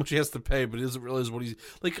concerned about how much he has to pay, but he doesn't realize what he's...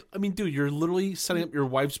 Like, I mean, dude, you're literally setting up your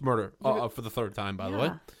wife's murder for the third time, by the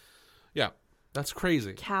way. Yeah, that's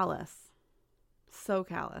crazy. Callous. So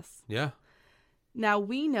callous. Yeah. Now,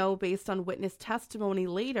 we know, based on witness testimony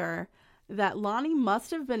later, that Lonnie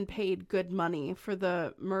must have been paid good money for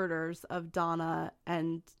the murders of Donna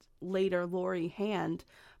and later Lori Hand,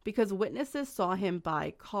 because witnesses saw him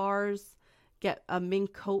buy cars, get a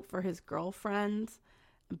mink coat for his girlfriend,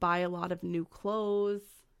 buy a lot of new clothes.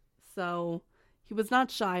 So he was not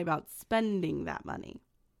shy about spending that money.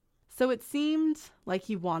 So it seemed like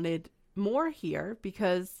he wanted more here,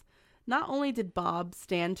 because not only did Bob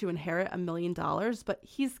stand to inherit $1 million, but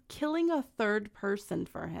he's killing a third person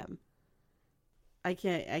for him. I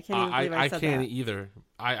can't even believe I said that. I can't either.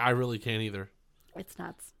 I really can't either. It's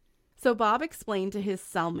nuts. So Bob explained to his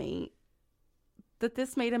cellmate that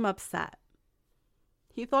this made him upset.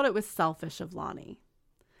 He thought it was selfish of Lonnie.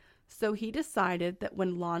 So he decided that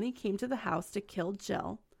when Lonnie came to the house to kill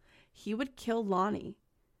Jill, he would kill Lonnie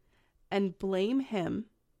and blame him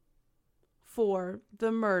for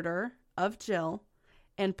the murder of Jill,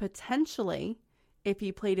 and potentially, if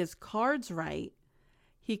he played his cards right,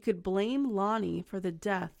 he could blame Lonnie for the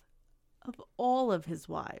death of all of his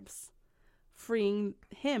wives, freeing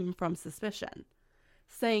him from suspicion,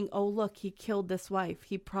 saying, oh, look, he killed this wife.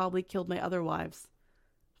 He probably killed my other wives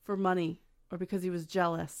for money or because he was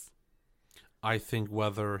jealous. I think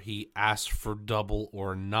whether he asked for double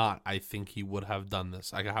or not, I think he would have done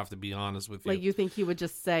this. I have to be honest with you. Like, you think he would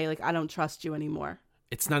just say, like, I don't trust you anymore?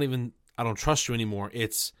 It's not even, I don't trust you anymore.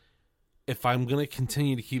 It's, if I'm going to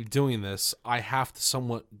continue to keep doing this, I have to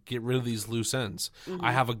somewhat get rid of these loose ends. Mm-hmm.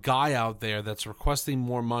 I have a guy out there that's requesting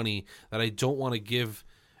more money that I don't want to give,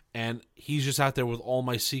 and he's just out there with all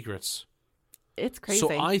my secrets. It's crazy.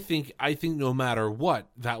 So I think no matter what,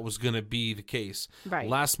 that was going to be the case. Right.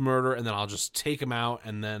 Last murder, and then I'll just take him out,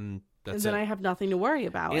 and then that's it. And then I have nothing to worry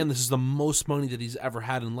about. And this is the most money that he's ever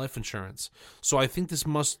had in life insurance. So I think this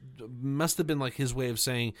must have been like his way of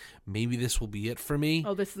saying, maybe this will be it for me.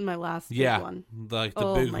 Oh, this is my last big one. Like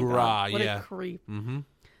the big hurrah. God. What a creep. Mm-hmm.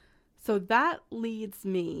 So that leads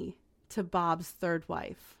me to Bob's third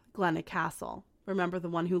wife, Glenna Castle. Remember the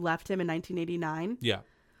one who left him in 1989? Yeah.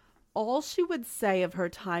 All she would say of her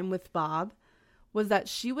time with Bob was that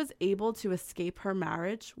she was able to escape her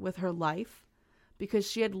marriage with her life because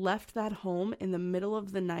she had left that home in the middle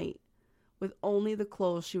of the night with only the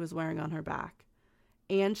clothes she was wearing on her back.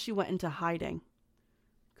 And she went into hiding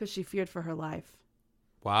because she feared for her life.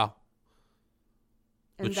 Wow.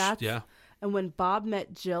 And and when Bob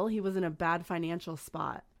met Jill, he was in a bad financial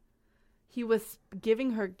spot. He was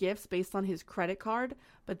giving her gifts based on his credit card,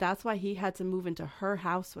 but that's why he had to move into her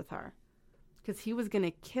house with her, because he was going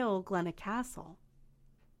to kill Glenna Castle.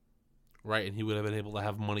 Right, and he would have been able to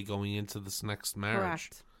have money going into this next marriage.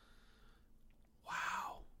 Correct.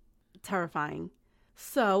 Wow. Terrifying.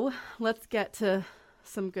 So let's get to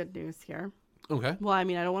some good news here. Okay. Well, I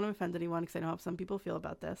mean, I don't want to offend anyone because I know how some people feel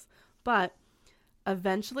about this. But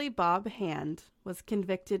eventually Bob Hand was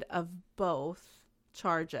convicted of both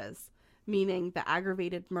charges, meaning the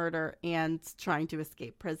aggravated murder and trying to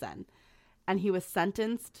escape prison. And he was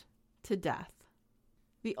sentenced to death.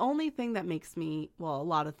 The only thing that makes me, well, a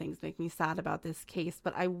lot of things make me sad about this case,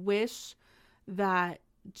 but I wish that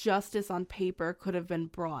justice on paper could have been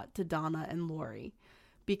brought to Donna and Lori,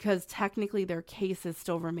 because technically their cases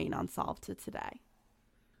still remain unsolved to today.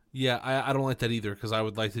 Yeah, I don't like that either, because I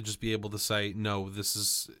would like to just be able to say, no, this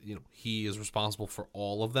is, he is responsible for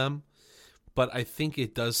all of them. But I think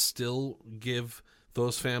it does still give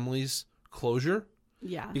those families closure.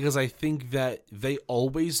 Yeah. Because I think that they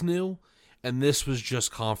always knew, and this was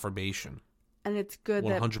just confirmation. And it's good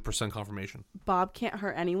 100% confirmation. Bob can't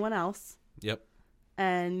hurt anyone else. Yep.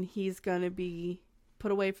 And he's going to be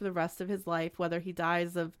put away for the rest of his life, whether he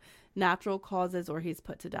dies of natural causes or he's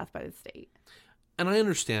put to death by the state. And I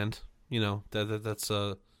understand, that's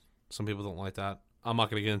some people don't like that. I'm not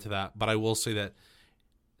going to get into that, but I will say that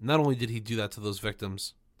not only did he do that to those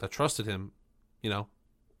victims that trusted him,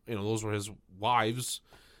 those were his wives.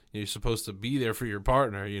 You're supposed to be there for your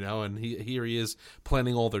partner, and here he is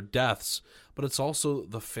planning all their deaths. But it's also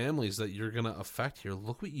the families that you're going to affect here.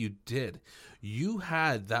 Look what you did. You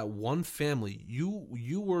had that one family.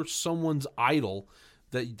 You were someone's idol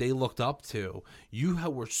that they looked up to. You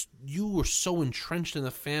were so entrenched in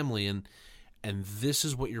the family, and this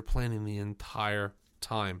is what you're planning the entire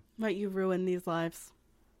time. Right, you ruined these lives.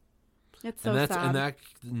 It's so sad.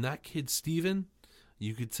 And that kid, Steven,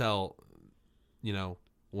 you could tell,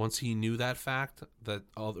 once he knew that fact, that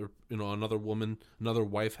another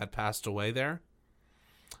wife had passed away there,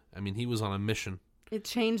 I mean, he was on a mission. It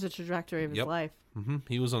changed the trajectory of his life. Mm-hmm.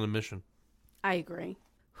 He was on a mission. I agree.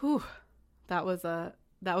 Whew. That was a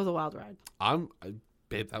wild ride.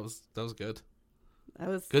 Babe, that was good. That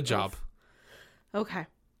was good job. Okay.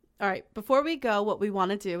 All right. Before we go, what we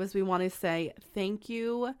want to do is we want to say thank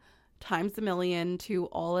you times a million to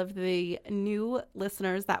all of the new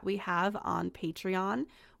listeners that we have on Patreon.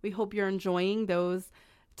 We hope you're enjoying those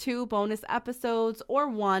 2 bonus episodes, or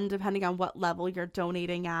 1, depending on what level you're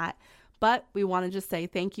donating at. But we want to just say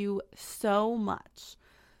thank you so much.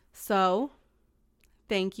 So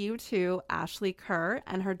thank you to Ashley Kerr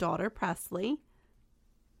and her daughter Presley,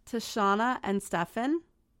 to Shauna and Stefan,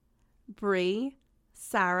 Bree,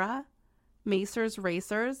 Sarah, Macers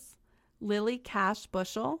Racers, Lily Cash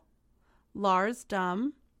Bushel, Lars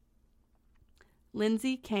Dumb,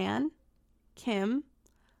 Lindsay Can, Kim,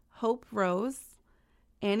 Hope Rose,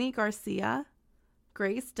 Annie Garcia,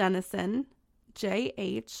 Grace Dennison,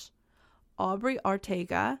 J.H., Aubrey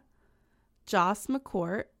Ortega, Joss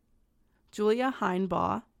McCourt, Julia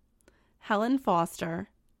Heinbaugh, Helen Foster,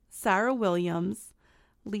 Sarah Williams,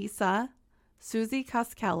 Lisa, Susie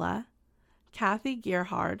Kaskela, Kathy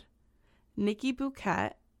Gerhard, Nikki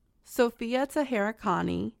Bouquet, Sophia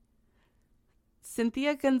Taharakani,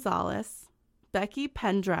 Cynthia Gonzalez, Becky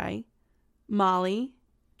Pendray, Molly,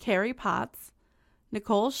 Carrie Potts,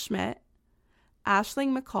 Nicole Schmidt,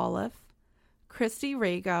 Aisling McAuliffe, Christy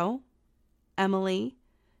Rago, Emily,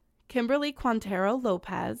 Kimberly Quintero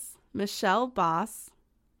Lopez, Michelle Boss,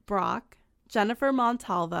 Brock, Jennifer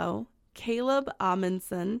Montalvo, Caleb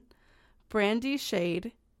Amundsen, Brandy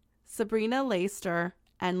Shade, Sabrina Leister,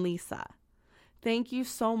 and Lisa. Thank you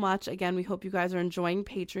so much. Again, we hope you guys are enjoying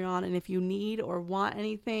Patreon, and if you need or want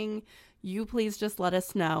anything, you please just let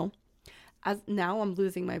us know. As now I'm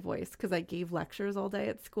losing my voice because I gave lectures all day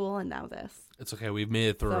at school, and now this. It's okay. We've made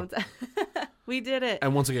it through. We did it.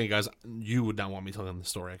 And once again, guys, you would not want me telling the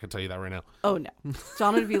story. I can tell you that right now. Oh, no.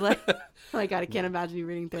 John would be like, oh my God, I can't imagine you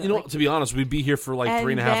reading through it. You know, to be honest, we'd be here for like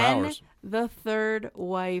 3.5 hours. The third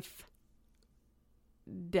wife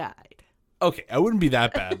died. Okay, I wouldn't be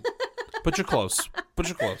that bad. But you're close.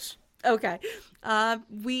 Okay.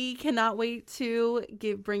 We cannot wait to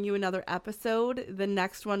bring you another episode. The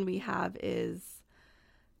next one we have is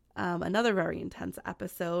another very intense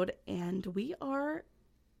episode. And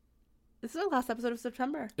this is our last episode of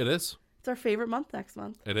September. It is. It's our favorite month next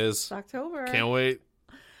month. It is. It's October. Can't wait.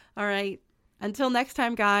 All right. Until next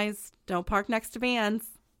time, guys, don't park next to vans.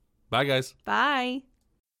 Bye, guys. Bye.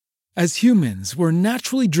 As humans, we're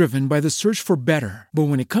naturally driven by the search for better. But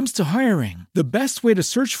when it comes to hiring, the best way to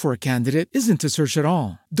search for a candidate isn't to search at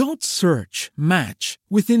all. Don't search, match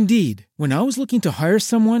with Indeed. When I was looking to hire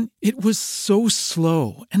someone, it was so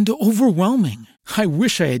slow and overwhelming. I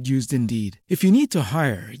wish I had used Indeed. If you need to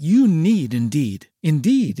hire, you need Indeed.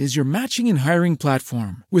 Indeed is your matching and hiring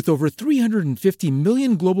platform with over 350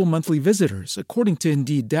 million global monthly visitors, according to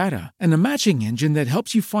Indeed data, and a matching engine that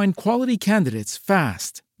helps you find quality candidates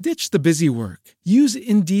fast. Ditch the busy work. Use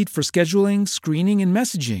Indeed for scheduling, screening, and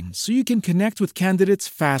messaging so you can connect with candidates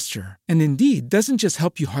faster. And Indeed doesn't just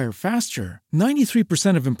help you hire faster.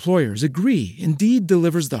 93% of employers agree Indeed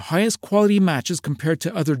delivers the highest quality matches compared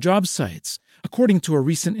to other job sites, according to a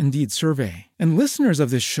recent Indeed survey. And listeners of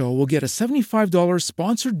this show will get a $75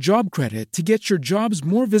 sponsored job credit to get your jobs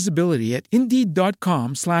more visibility at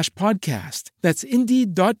Indeed.com/podcast. That's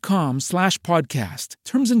Indeed.com/podcast.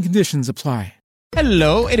 Terms and conditions apply.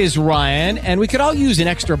 Hello, it is Ryan, and we could all use an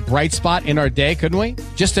extra bright spot in our day, couldn't we?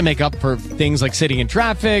 Just to make up for things like sitting in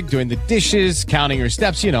traffic, doing the dishes, counting your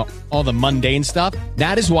steps, you know, all the mundane stuff.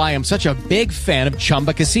 That is why I'm such a big fan of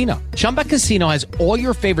Chumba Casino. Chumba Casino has all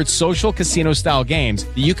your favorite social casino-style games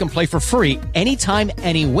that you can play for free anytime,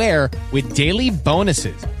 anywhere with daily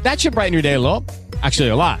bonuses. That should brighten your day a little. Actually,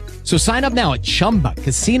 a lot. So sign up now at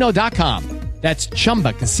ChumbaCasino.com. That's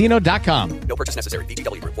ChumbaCasino.com. No purchase necessary.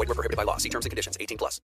 VGW Group. Void where prohibited by law. See terms and conditions. 18+.